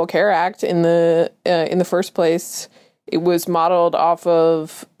Affordable Care Act in the first place. It was modeled off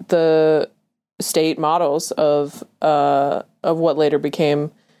of the state models of what later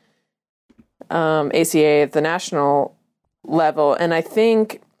became ACA at the national level. And I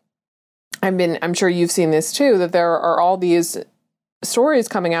think I'm sure you've seen this too, that there are all these stories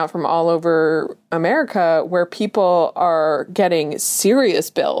coming out from all over America where people are getting serious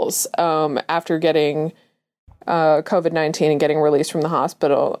bills after getting COVID-19 and getting released from the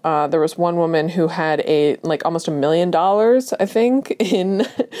hospital. There was one woman who had almost $1 million, I think, in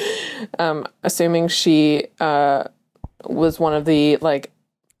assuming she was one of the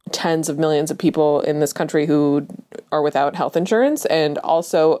tens of millions of people in this country who are without health insurance. And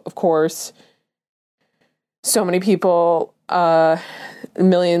also, of course, so many people,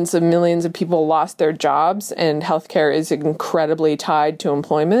 millions of people lost their jobs, and healthcare is incredibly tied to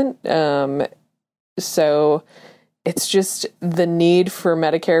employment. So it's just the need for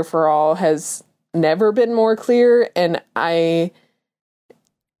Medicare for all has never been more clear. And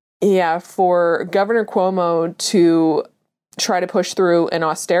for Governor Cuomo to try to push through an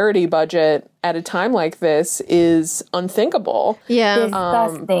austerity budget at a time like this is unthinkable. Yeah.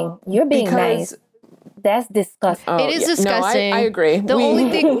 Disgusting. You're being nice. That's disgusting. Oh, It is yeah. disgusting. No, I agree. The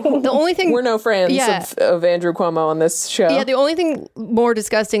only thing we're no friends Yeah. of Andrew Cuomo on this show. Yeah, the only thing more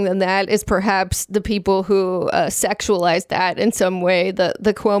disgusting than that is perhaps the people who sexualize that in some way. The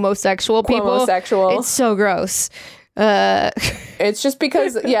Cuomo-sexual people. Cuomo-sexual. It's so gross. It's just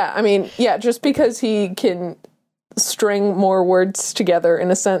because, just because he can string more words together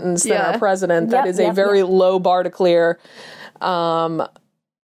in a sentence than our president. That is a very low bar to clear.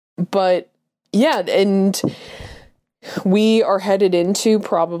 But yeah, and we are headed into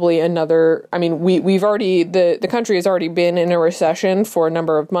probably another, I mean, we've already, the country has already been in a recession for a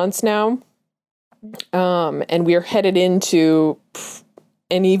number of months now. And we are headed into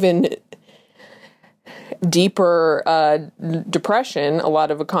an even deeper depression, a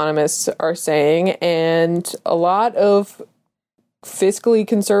lot of economists are saying, and a lot of fiscally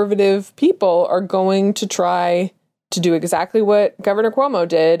conservative people are going to try to do exactly what Governor Cuomo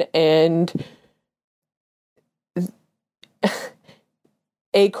did, and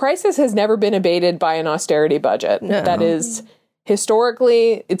a crisis has never been abated by an austerity budget. No. That is,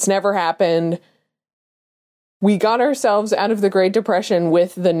 historically, it's never happened. We got ourselves out of the Great Depression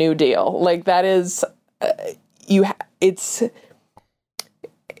with the New Deal. Like, that is, it's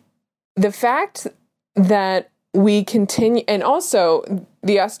the fact that we continue, and also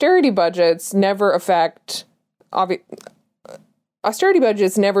the austerity budgets never affect, austerity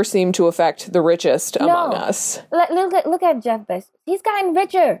budgets never seem to affect the richest among us. Look at Jeff Bezos. He's gotten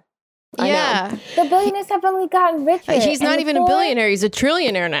richer. Yeah. The billionaires have only gotten richer. He's not even a billionaire. He's a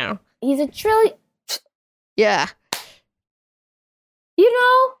trillionaire now. He's a trillion. Yeah. You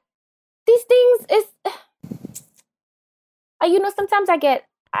know, these things is, sometimes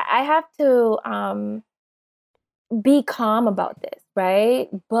I have to be calm about this, right?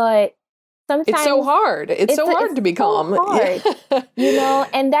 But sometimes it's so hard. It's so hard to be calm. Hard,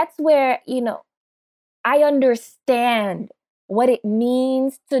 and that's where, I understand what it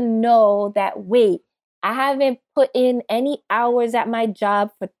means to know that, wait, I haven't put in any hours at my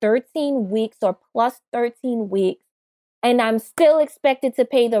job for 13 weeks or plus 13 weeks, and I'm still expected to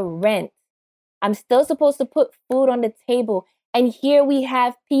pay the rent. I'm still supposed to put food on the table. And here we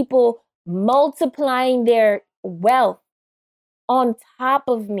have people multiplying their wealth on top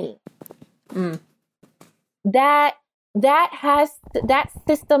of me. Mm. That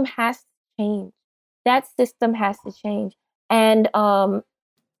system has to change. That system has to change. And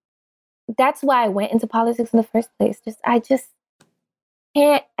that's why I went into politics in the first place. I can't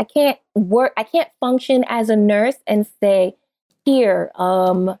work. I can't function as a nurse and say, here,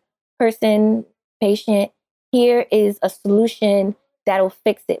 patient, here is a solution that'll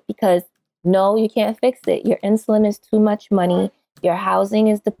fix it. Because no, you can't fix it. Your insulin is too much money. Your housing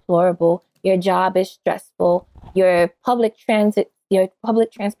is deplorable. Your job is stressful. Your public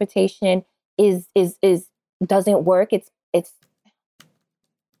transportation is doesn't work. It's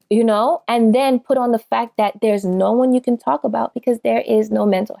and then put on the fact that there's no one you can talk about because there is no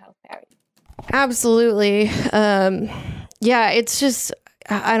mental health parity. Absolutely. Yeah, it's just,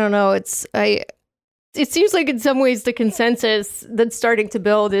 I don't know. It seems like in some ways the consensus that's starting to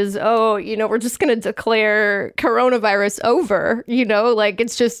build is, we're just going to declare coronavirus over, like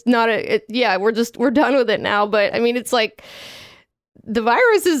it's just not we're done with it now. But I mean, it's like the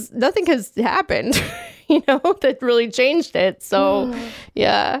virus nothing has happened, that really changed it. So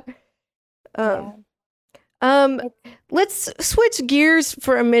yeah. Let's switch gears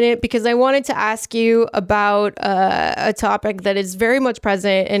for a minute because I wanted to ask you about a topic that is very much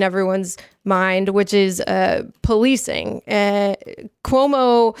present in everyone's mind, which is policing.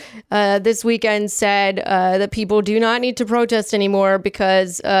 Cuomo this weekend said that people do not need to protest anymore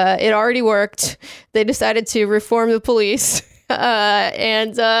because it already worked. They decided to reform the police.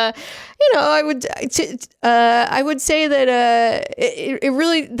 I would say that it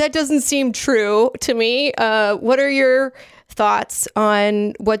really, that doesn't seem true to me. What are your thoughts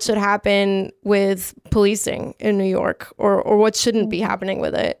on what should happen with policing in New York, or what shouldn't be happening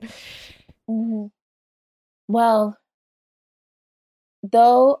with it? Mm-hmm. Well,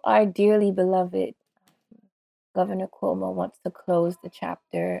 though our dearly beloved Governor Cuomo wants to close the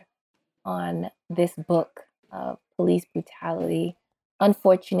chapter on this book of police brutality,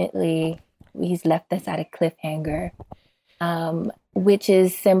 unfortunately, he's left us at a cliffhanger, which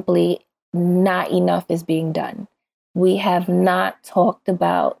is simply not enough is being done. We have not talked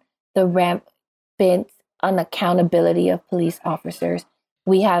about the rampant unaccountability of police officers.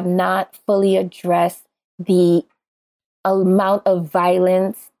 We have not fully addressed the amount of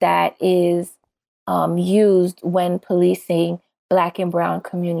violence that is used when policing Black and brown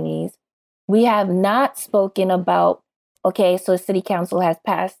communities. We have not spoken about, okay, so City Council has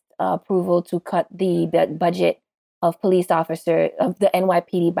passed approval to cut the budget of police officer of the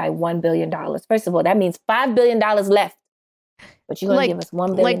NYPD by $1 billion. First of all, that means $5 billion left. But you're going to give us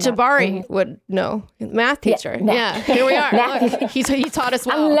 $1 billion. Like Jabari would know. Math teacher. Yeah. Here we are. Look, he taught us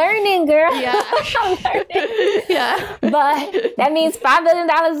well. I'm learning, girl. Yeah. I'm learning. Yeah. But that means $5 billion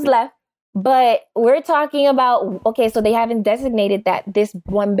is left. But we're talking about, okay, so they haven't designated that this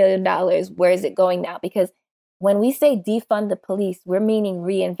 $1 billion, where is it going now? Because when we say defund the police, we're meaning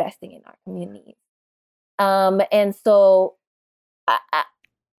reinvesting in our communities. And so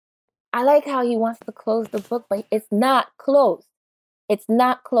I like how he wants to close the book, but it's not closed. It's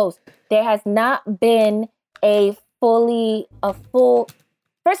not closed. There has not been a full,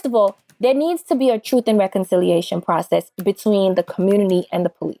 first of all, there needs to be a truth and reconciliation process between the community and the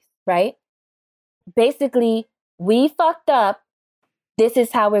police, right? Basically, we fucked up. This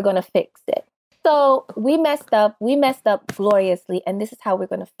is how we're going to fix it. So we messed up gloriously, and this is how we're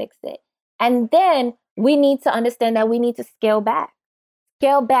going to fix it. And then we need to understand that we need to scale back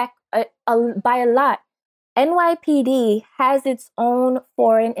by a lot. NYPD has its own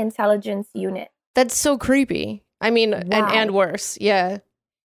foreign intelligence unit. That's so creepy. I mean, and worse. Yeah.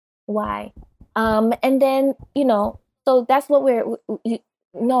 Why? And then, so that's what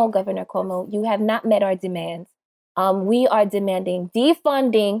no, Governor Cuomo, you have not met our demands. We are demanding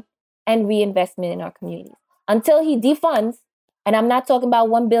defunding and reinvestment in our communities. Until he defunds, and I'm not talking about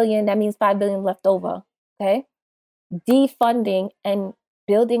 1 billion, that means 5 billion left over, okay? Defunding and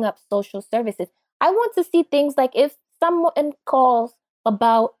building up social services. I want to see things like if someone calls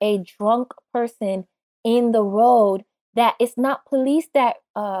about a drunk person in the road, that it's not police that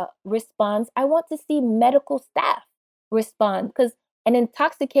responds. I want to see medical staff respond, because an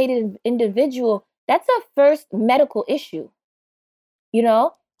intoxicated individual, that's a first medical issue.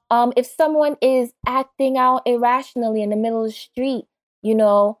 If someone is acting out irrationally in the middle of the street,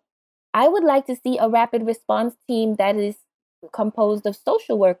 I would like to see a rapid response team that is composed of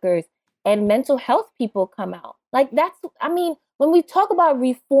social workers and mental health people come out. When we talk about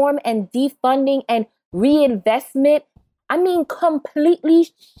reform and defunding and reinvestment, completely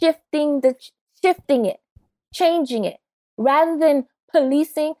shifting it, changing it, rather than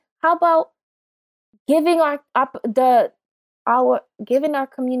policing. How about giving our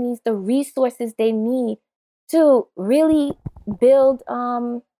communities the resources they need to really build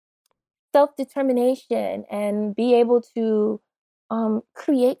self-determination and be able to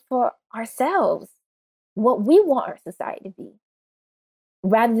create for ourselves what we want our society to be,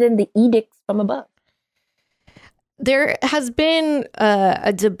 rather than the edicts from above. There has been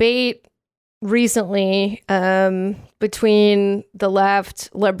a debate recently between the left,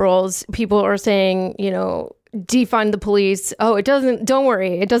 liberals. People are saying, defund the police. Oh, don't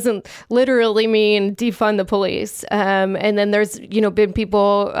worry. It doesn't literally mean defund the police. And then there's, been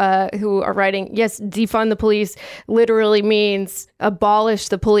people who are writing, yes, defund the police literally means abolish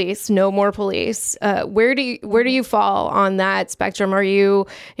the police, no more police. Where do you fall on that spectrum? Are you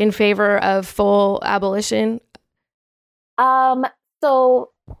in favor of full abolition?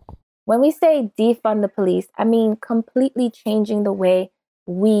 So when we say defund the police, I mean completely changing the way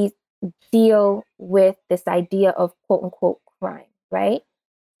we deal with this idea of quote unquote crime, right?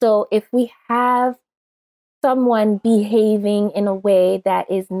 So if we have someone behaving in a way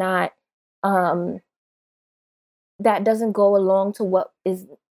that is not, that doesn't go along to what is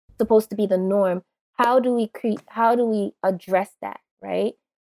supposed to be the norm, how do we address that, right?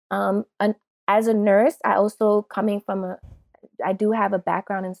 And as a nurse, I also I do have a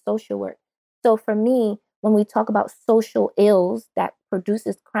background in social work. So for me, when we talk about social ills that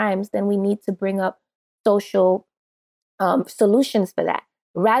produces crimes, then we need to bring up social solutions for that.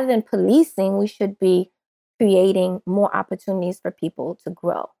 Rather than policing, we should be creating more opportunities for people to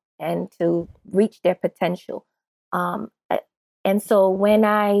grow and to reach their potential. And so when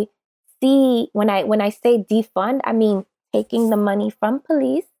I say defund, I mean taking the money from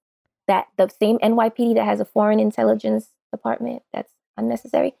police, that the same NYPD that has a foreign intelligence department that's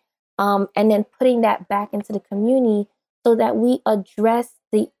unnecessary, and then putting that back into the community so that we address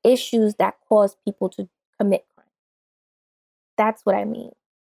the issues that cause people to commit crime. That's what I mean.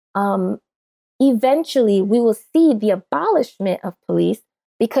 Eventually, we will see the abolishment of police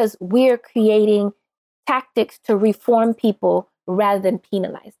because we're creating tactics to reform people rather than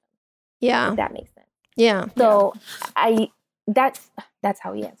penalize them. Yeah. If that makes sense. Yeah. So that's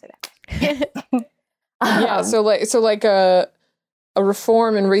how we answer that. Yeah. So like a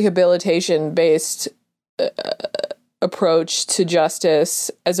reform and rehabilitation based approach to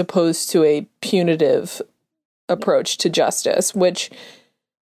justice as opposed to a punitive approach to justice, which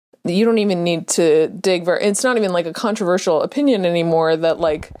you don't even need to dig very. It's not even like a controversial opinion anymore that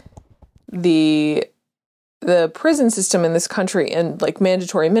like the prison system in this country and like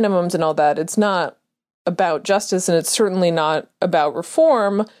mandatory minimums and all that, it's not about justice, and it's certainly not about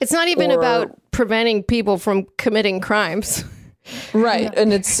reform. It's not even about preventing people from committing crimes. Right.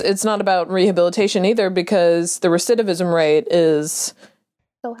 And it's not about rehabilitation either, because the recidivism rate is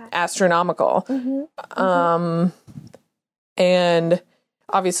So high. astronomical. And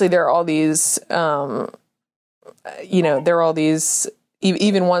obviously there are all these,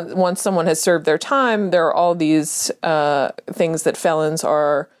 even once someone has served their time, there are all these things that felons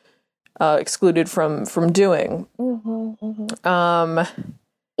are excluded from doing.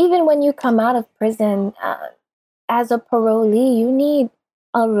 Even when you come out of prison, as a parolee, you need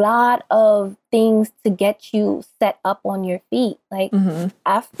a lot of things to get you set up on your feet. Like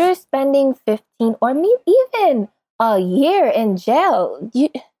after spending 15 or even a year in jail,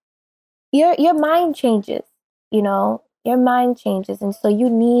 your mind changes, your mind changes. And so you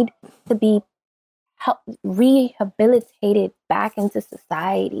need to be rehabilitated back into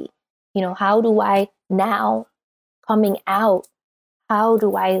society. How do I now, coming out, how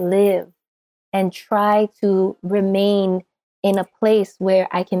do I live and try to remain in a place where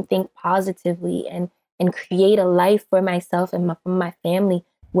I can think positively and create a life for myself and for my family,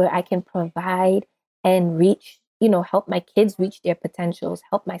 where I can provide and reach, help my kids reach their potentials,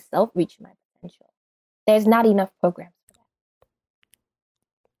 help myself reach my potential. There's not enough programs for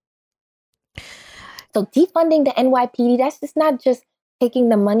that. So defunding the NYPD, that's just not just taking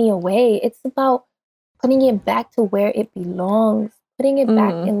the money away. It's about putting it back to where it belongs, putting it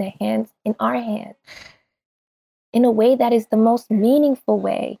back in our hands, in a way that is the most meaningful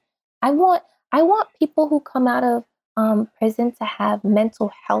way. I want people who come out of prison to have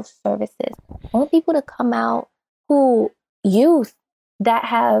mental health services. I want people to come out youth that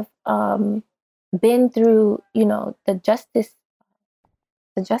have been through, the justice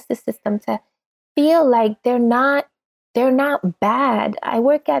system, to feel like they're not bad. I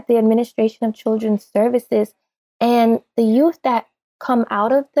work at the Administration of Children's Services, and the youth that come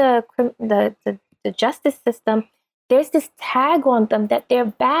out of the justice system, there's this tag on them that they're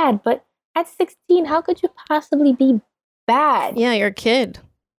bad. But at 16, how could you possibly be bad? Yeah, you're a kid.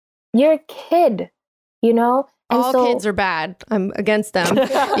 You're a kid, And all kids are bad. I'm against them.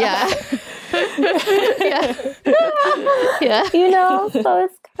 Yeah. Yeah. Yeah. So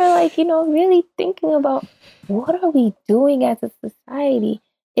it's kind of like, really thinking about, what are we doing as a society?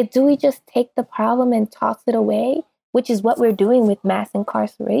 Do we just take the problem and toss it away, which is what we're doing with mass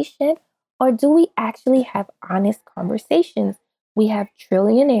incarceration? Or do we actually have honest conversations? We have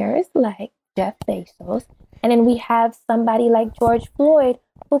trillionaires like Jeff Bezos, and then we have somebody like George Floyd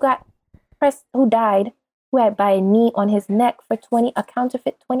who died, who had by a knee on his neck for a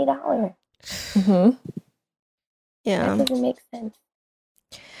counterfeit $20. Yeah. That doesn't make sense.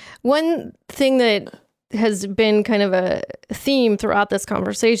 One thing that has been kind of a theme throughout this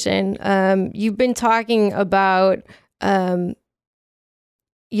conversation, you've been talking about,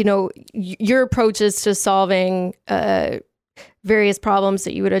 your approaches to solving various problems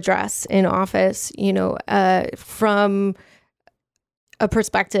that you would address in office, from a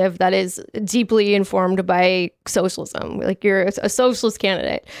perspective that is deeply informed by socialism. Like, you're a socialist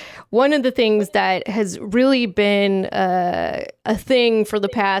candidate. One of the things that has really been a thing for the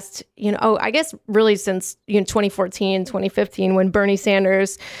past, I guess really since 2014, 2015, when Bernie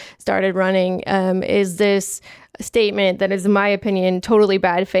Sanders started running, is this statement that is, in my opinion, totally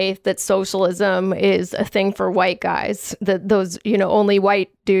bad faith, that socialism is a thing for white guys, that those, only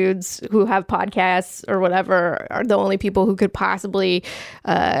white dudes who have podcasts or whatever are the only people who could possibly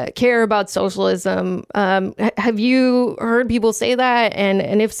care about socialism. Have you heard people say that?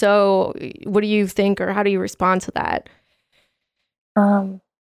 And if so, what do you think, or how do you respond to that?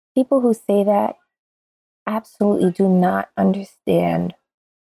 People who say that absolutely do not understand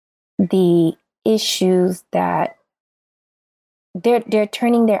the issues that they're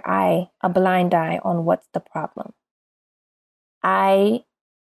turning a blind eye on what's the problem. I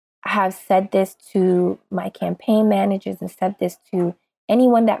have said this to my campaign managers and said this to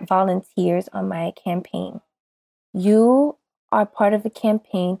anyone that volunteers on my campaign. You are part of a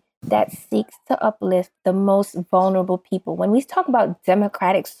campaign that seeks to uplift the most vulnerable people. When we talk about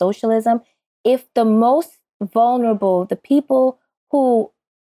democratic socialism, if the most vulnerable, the people who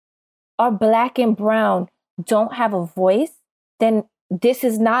are Black and brown, don't have a voice, then this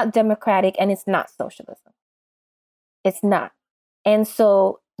is not democratic and it's not socialism. It's not. And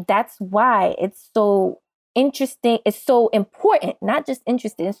so that's why it's so interesting. It's so important, not just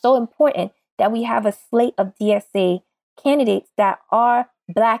interesting. It's so important that we have a slate of DSA candidates that are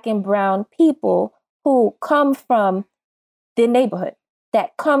Black and brown people who come from the neighborhood,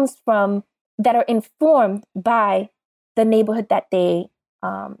 that comes from, that are informed by the neighborhood that they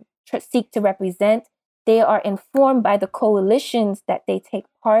seek to represent. They are informed by the coalitions that they take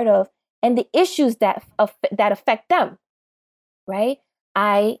part of and the issues that affect them, right?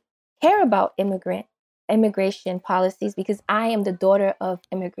 I care about immigration policies because I am the daughter of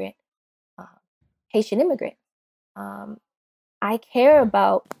Haitian immigrant. I care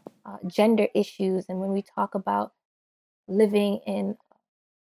about gender issues, and when we talk about living in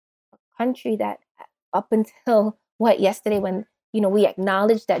a country that up until yesterday, when we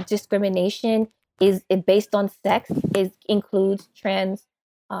acknowledge that discrimination is based on sex, includes trans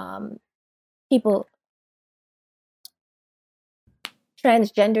people,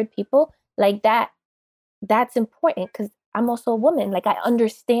 transgendered people, like that. That's important because I'm also a woman. Like, I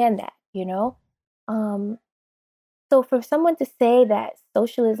understand that, So for someone to say that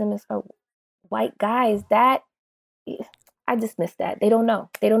socialism is for white guys, that I dismiss that. They don't know.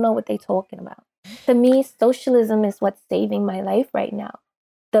 They don't know what they're talking about. To me, socialism is what's saving my life right now.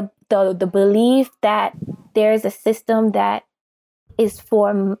 The belief that there's a system that is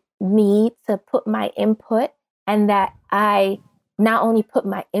for me to put my input, and that I not only put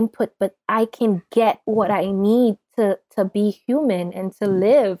my input, but I can get what I need to be human and to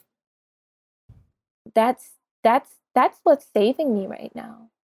live. That's what's saving me right now.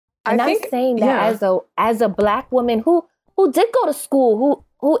 And I'm saying that as a Black woman who did go to school,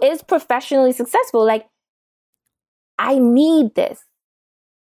 who is professionally successful, like, I need this.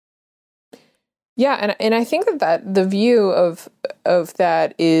 Yeah, and I think that the view of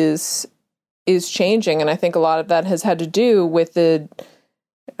that is changing, and I think a lot of that has had to do with the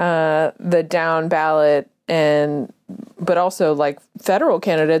down ballot, but also like federal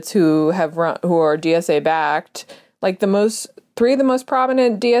candidates who are DSA backed. Like three of the most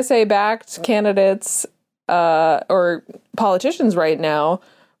prominent DSA backed candidates or politicians right now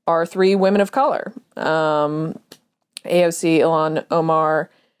are three women of color: AOC, Ilhan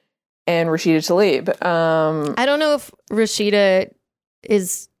Omar, and Rashida Tlaib. I don't know if Rashida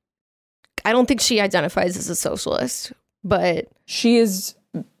is. I don't think she identifies as a socialist, but she is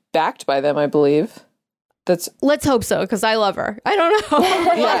backed by them, I believe. Let's hope so, because I love her. I don't know.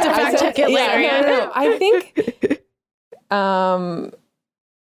 We'll have to fact check it later. No. I think,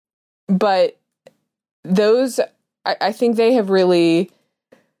 but those, I think they have really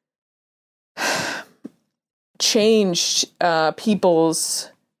changed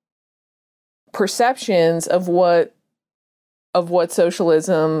people's perceptions of what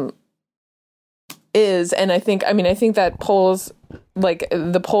socialism is. And I think that polls, like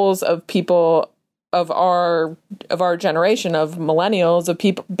the polls of people of our generation, of millennials, of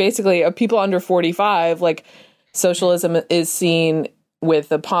people, basically of people under 45, like, socialism is seen with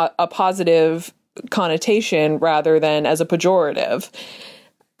a positive connotation rather than as a pejorative.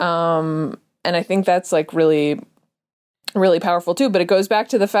 And I think that's like really, really powerful too. But it goes back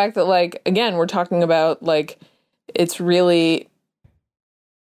to the fact that, like, again, we're talking about, like, it's really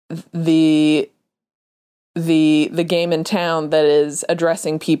the game in town that is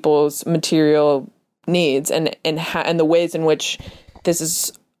addressing people's material needs, and the ways in which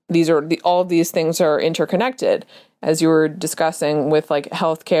all of these things are interconnected, as you were discussing with, like,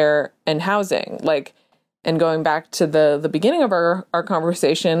 healthcare and housing, like, and going back to the beginning of our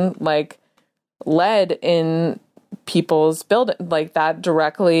conversation, like, lead in people's building, like, that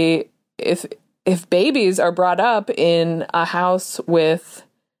directly, if babies are brought up in a house with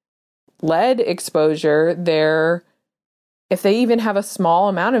lead exposure, if they even have a small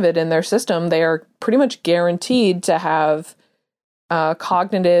amount of it in their system, they are pretty much guaranteed to have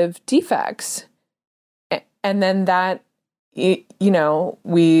cognitive defects. And then that, and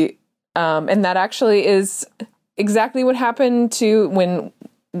that actually is exactly what happened to when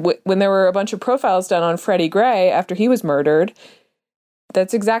there were a bunch of profiles done on Freddie Gray after he was murdered.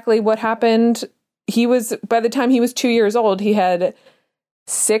 That's exactly what happened. By the time he was 2 years old, he had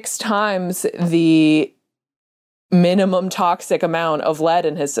 6 times the minimum toxic amount of lead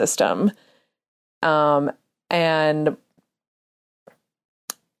in his system. And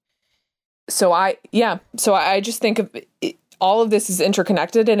so I just think of it, all of this is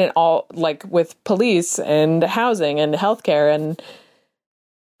interconnected, and it all, like, with police and housing and healthcare. And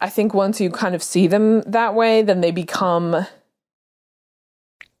I think once you kind of see them that way, then they become,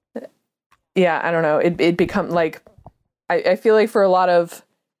 I don't know. It become like, I feel like for a lot of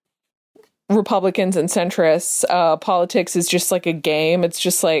Republicans and centrists, politics is just like a game. It's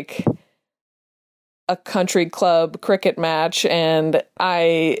just like a country club cricket match. And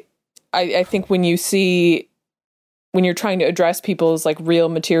I think when you're trying to address people's, like, real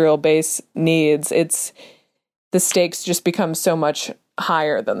material base needs, the stakes just become so much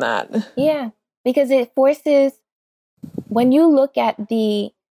higher than that. Yeah, because it forces, when you look at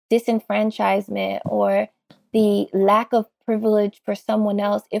the disenfranchisement or the lack of privilege for someone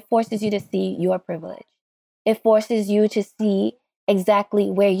else, it forces you to see your privilege. It forces you to see exactly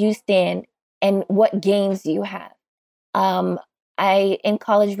where you stand and what gains you have. In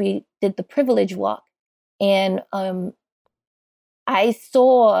college, we did the privilege walk, and I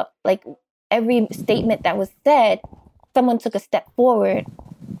saw like every statement that was said, someone took a step forward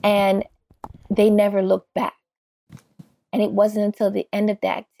and they never looked back. And it wasn't until the end of the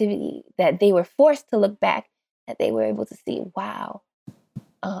activity that they were forced to look back that they were able to see, wow,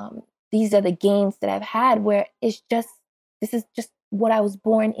 these are the gains that I've had, where this is just what I was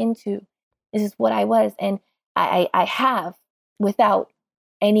born into. This is what I was. And I have, without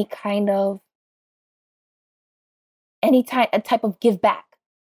any kind of, a type of give back.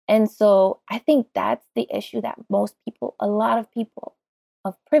 And so I think that's the issue that a lot of people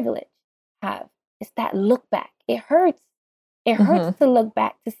of privilege have, is that look back. It hurts. It hurts to look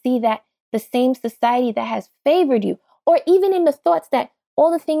back, to see that the same society that has favored you, or even in the thoughts that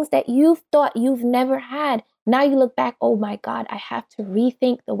all the things that you've thought you've never had, now you look back, oh my God, I have to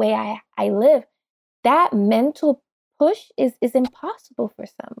rethink the way I live. That mental push is impossible for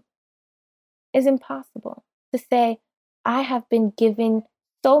some. It's impossible to say, I have been given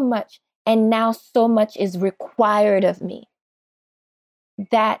so much and now so much is required of me.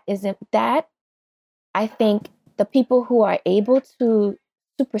 That, I think, the people who are able to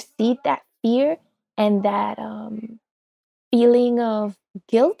supersede that fear and that feeling of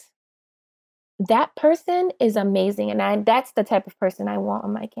guilt, that person is amazing. And that's the type of person I want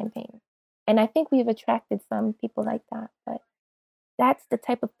on my campaign. And I think we've attracted some people like that. But that's the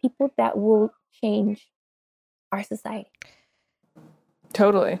type of people that will change our society.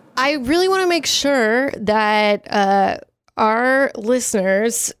 Totally. I really want to make sure that our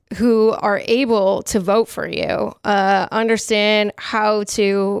listeners who are able to vote for you understand how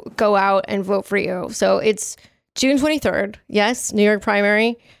to go out and vote for you. So it's June 23rd. Yes, New York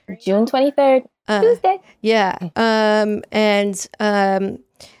primary. June 23rd, Tuesday. Yeah.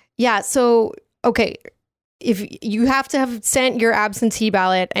 So, okay. If you have to have sent your absentee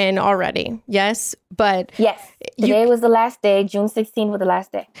ballot in already, yes, but yes, today was the last day. June 16th was the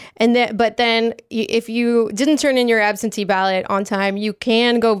last day. But then, if you didn't turn in your absentee ballot on time, you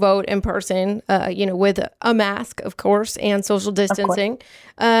can go vote in person. With a mask, of course, and social distancing.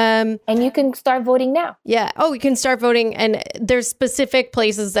 And you can start voting now. Yeah. Oh, you can start voting, and there's specific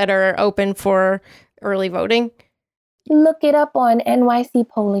places that are open for early voting. Look it up on NYC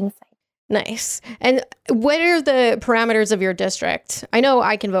polling site. Nice. And what are the parameters of your district? I know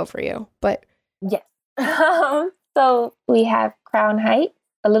I can vote for you, but... Yes. So we have Crown Heights,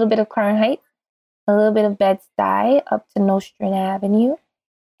 a little bit of Crown Heights, a little bit of Bed-Stuy up to Nostrand Avenue.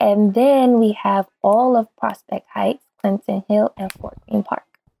 And then we have all of Prospect Heights, Clinton Hill, and Fort Greene Park.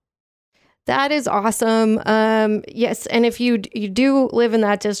 That is awesome. Yes. And if you do live in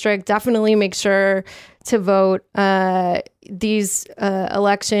that district, definitely make sure to vote. These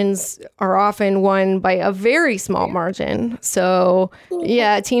elections are often won by a very small margin. So,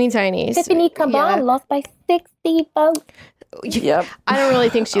 yeah, teeny tiny. Tiffany Caban lost by 60 votes. Yep. I don't really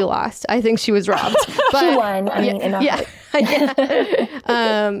think she lost. I think she was robbed. But, she won. But,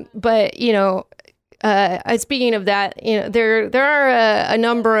 speaking of that, there are a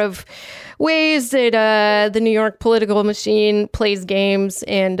number of ways that the New York political machine plays games,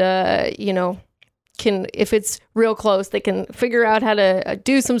 and can, if it's real close, they can figure out how to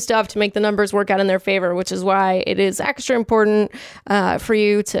do some stuff to make the numbers work out in their favor, which is why it is extra important for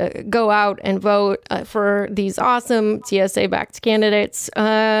you to go out and vote for these awesome TSA-backed candidates.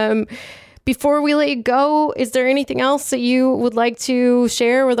 Before we let you go, is there anything else that you would like to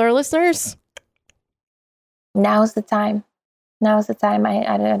share with our listeners? Now's the time. Now's the time.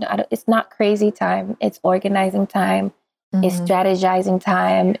 I don't, it's not crazy time. It's organizing time. Mm-hmm. It's strategizing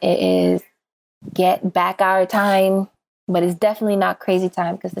time. It is get back our time, but it's definitely not crazy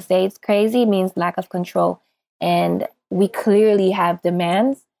time, because to say it's crazy means lack of control. And we clearly have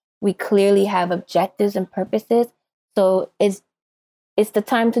demands. We clearly have objectives and purposes. So it's the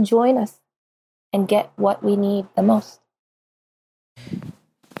time to join us and get what we need the most.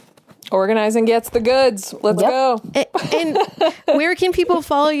 Organizing gets the goods. Let's go. And where can people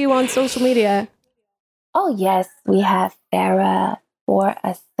follow you on social media? Oh, yes. We have Farah for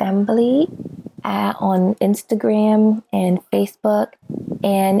Assembly on Instagram and Facebook.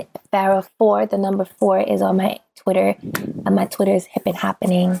 And Farah 4, the number 4, is on my Twitter. And my Twitter is hip and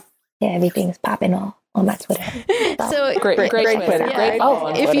happening. Yeah, everything's popping on my Twitter. So great Twitter. Yeah.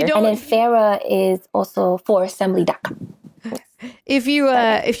 Great if you don't, and then Farah is also forassembly.com. if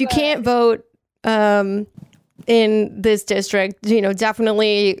you can't vote in this district,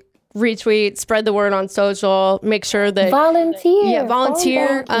 definitely retweet, spread the word on social, make sure that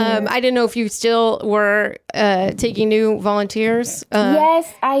volunteer. I didn't know if you still were taking new volunteers.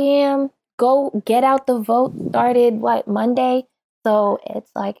 Yes, I am. Go get out the vote. Started Monday, so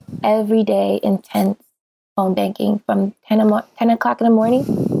it's like every day intense phone banking from 10 o'clock in the morning.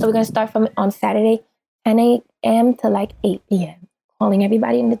 So we're gonna start from on Saturday, 10 a.m. to 8 p.m. calling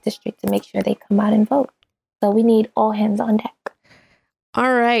everybody in the district to make sure they come out and vote. So we need all hands on deck.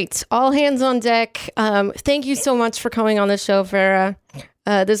 All right. All hands on deck. Thank you so much for coming on the show, Farrah.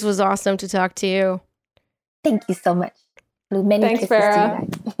 This was awesome to talk to you. Thank you so much. Thanks, Farrah.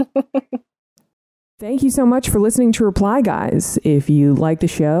 Thank you so much for listening to Reply Guys. If you like the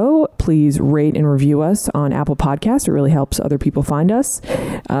show, please rate and review us on Apple Podcasts. It really helps other people find us.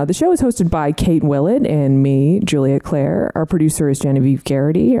 The show is hosted by Kate Willett and me, Juliet Claire. Our producer is Genevieve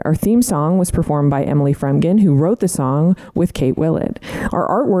Garrity. Our theme song was performed by Emily Fremgen, who wrote the song with Kate Willett. Our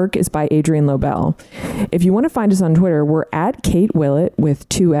artwork is by Adrian Lobel. If you want to find us on Twitter, we're at Kate Willett with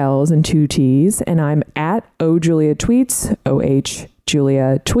 2 L's and 2 T's, and I'm at OJuliaTweets, OH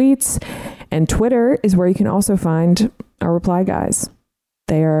Julia Tweets. And Twitter is where you can also find our Reply Guys.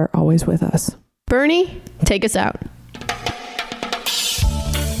 They are always with us. Bernie, take us out.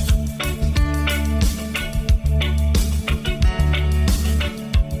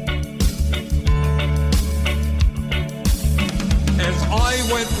 As I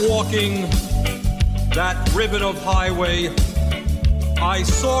went walking that ribbon of highway, I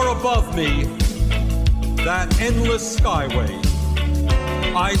saw above me that endless skyway.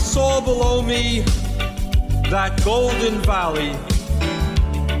 I saw below me that golden valley.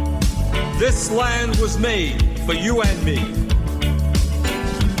 This land was made for you and me.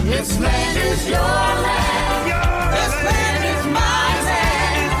 This land is your land.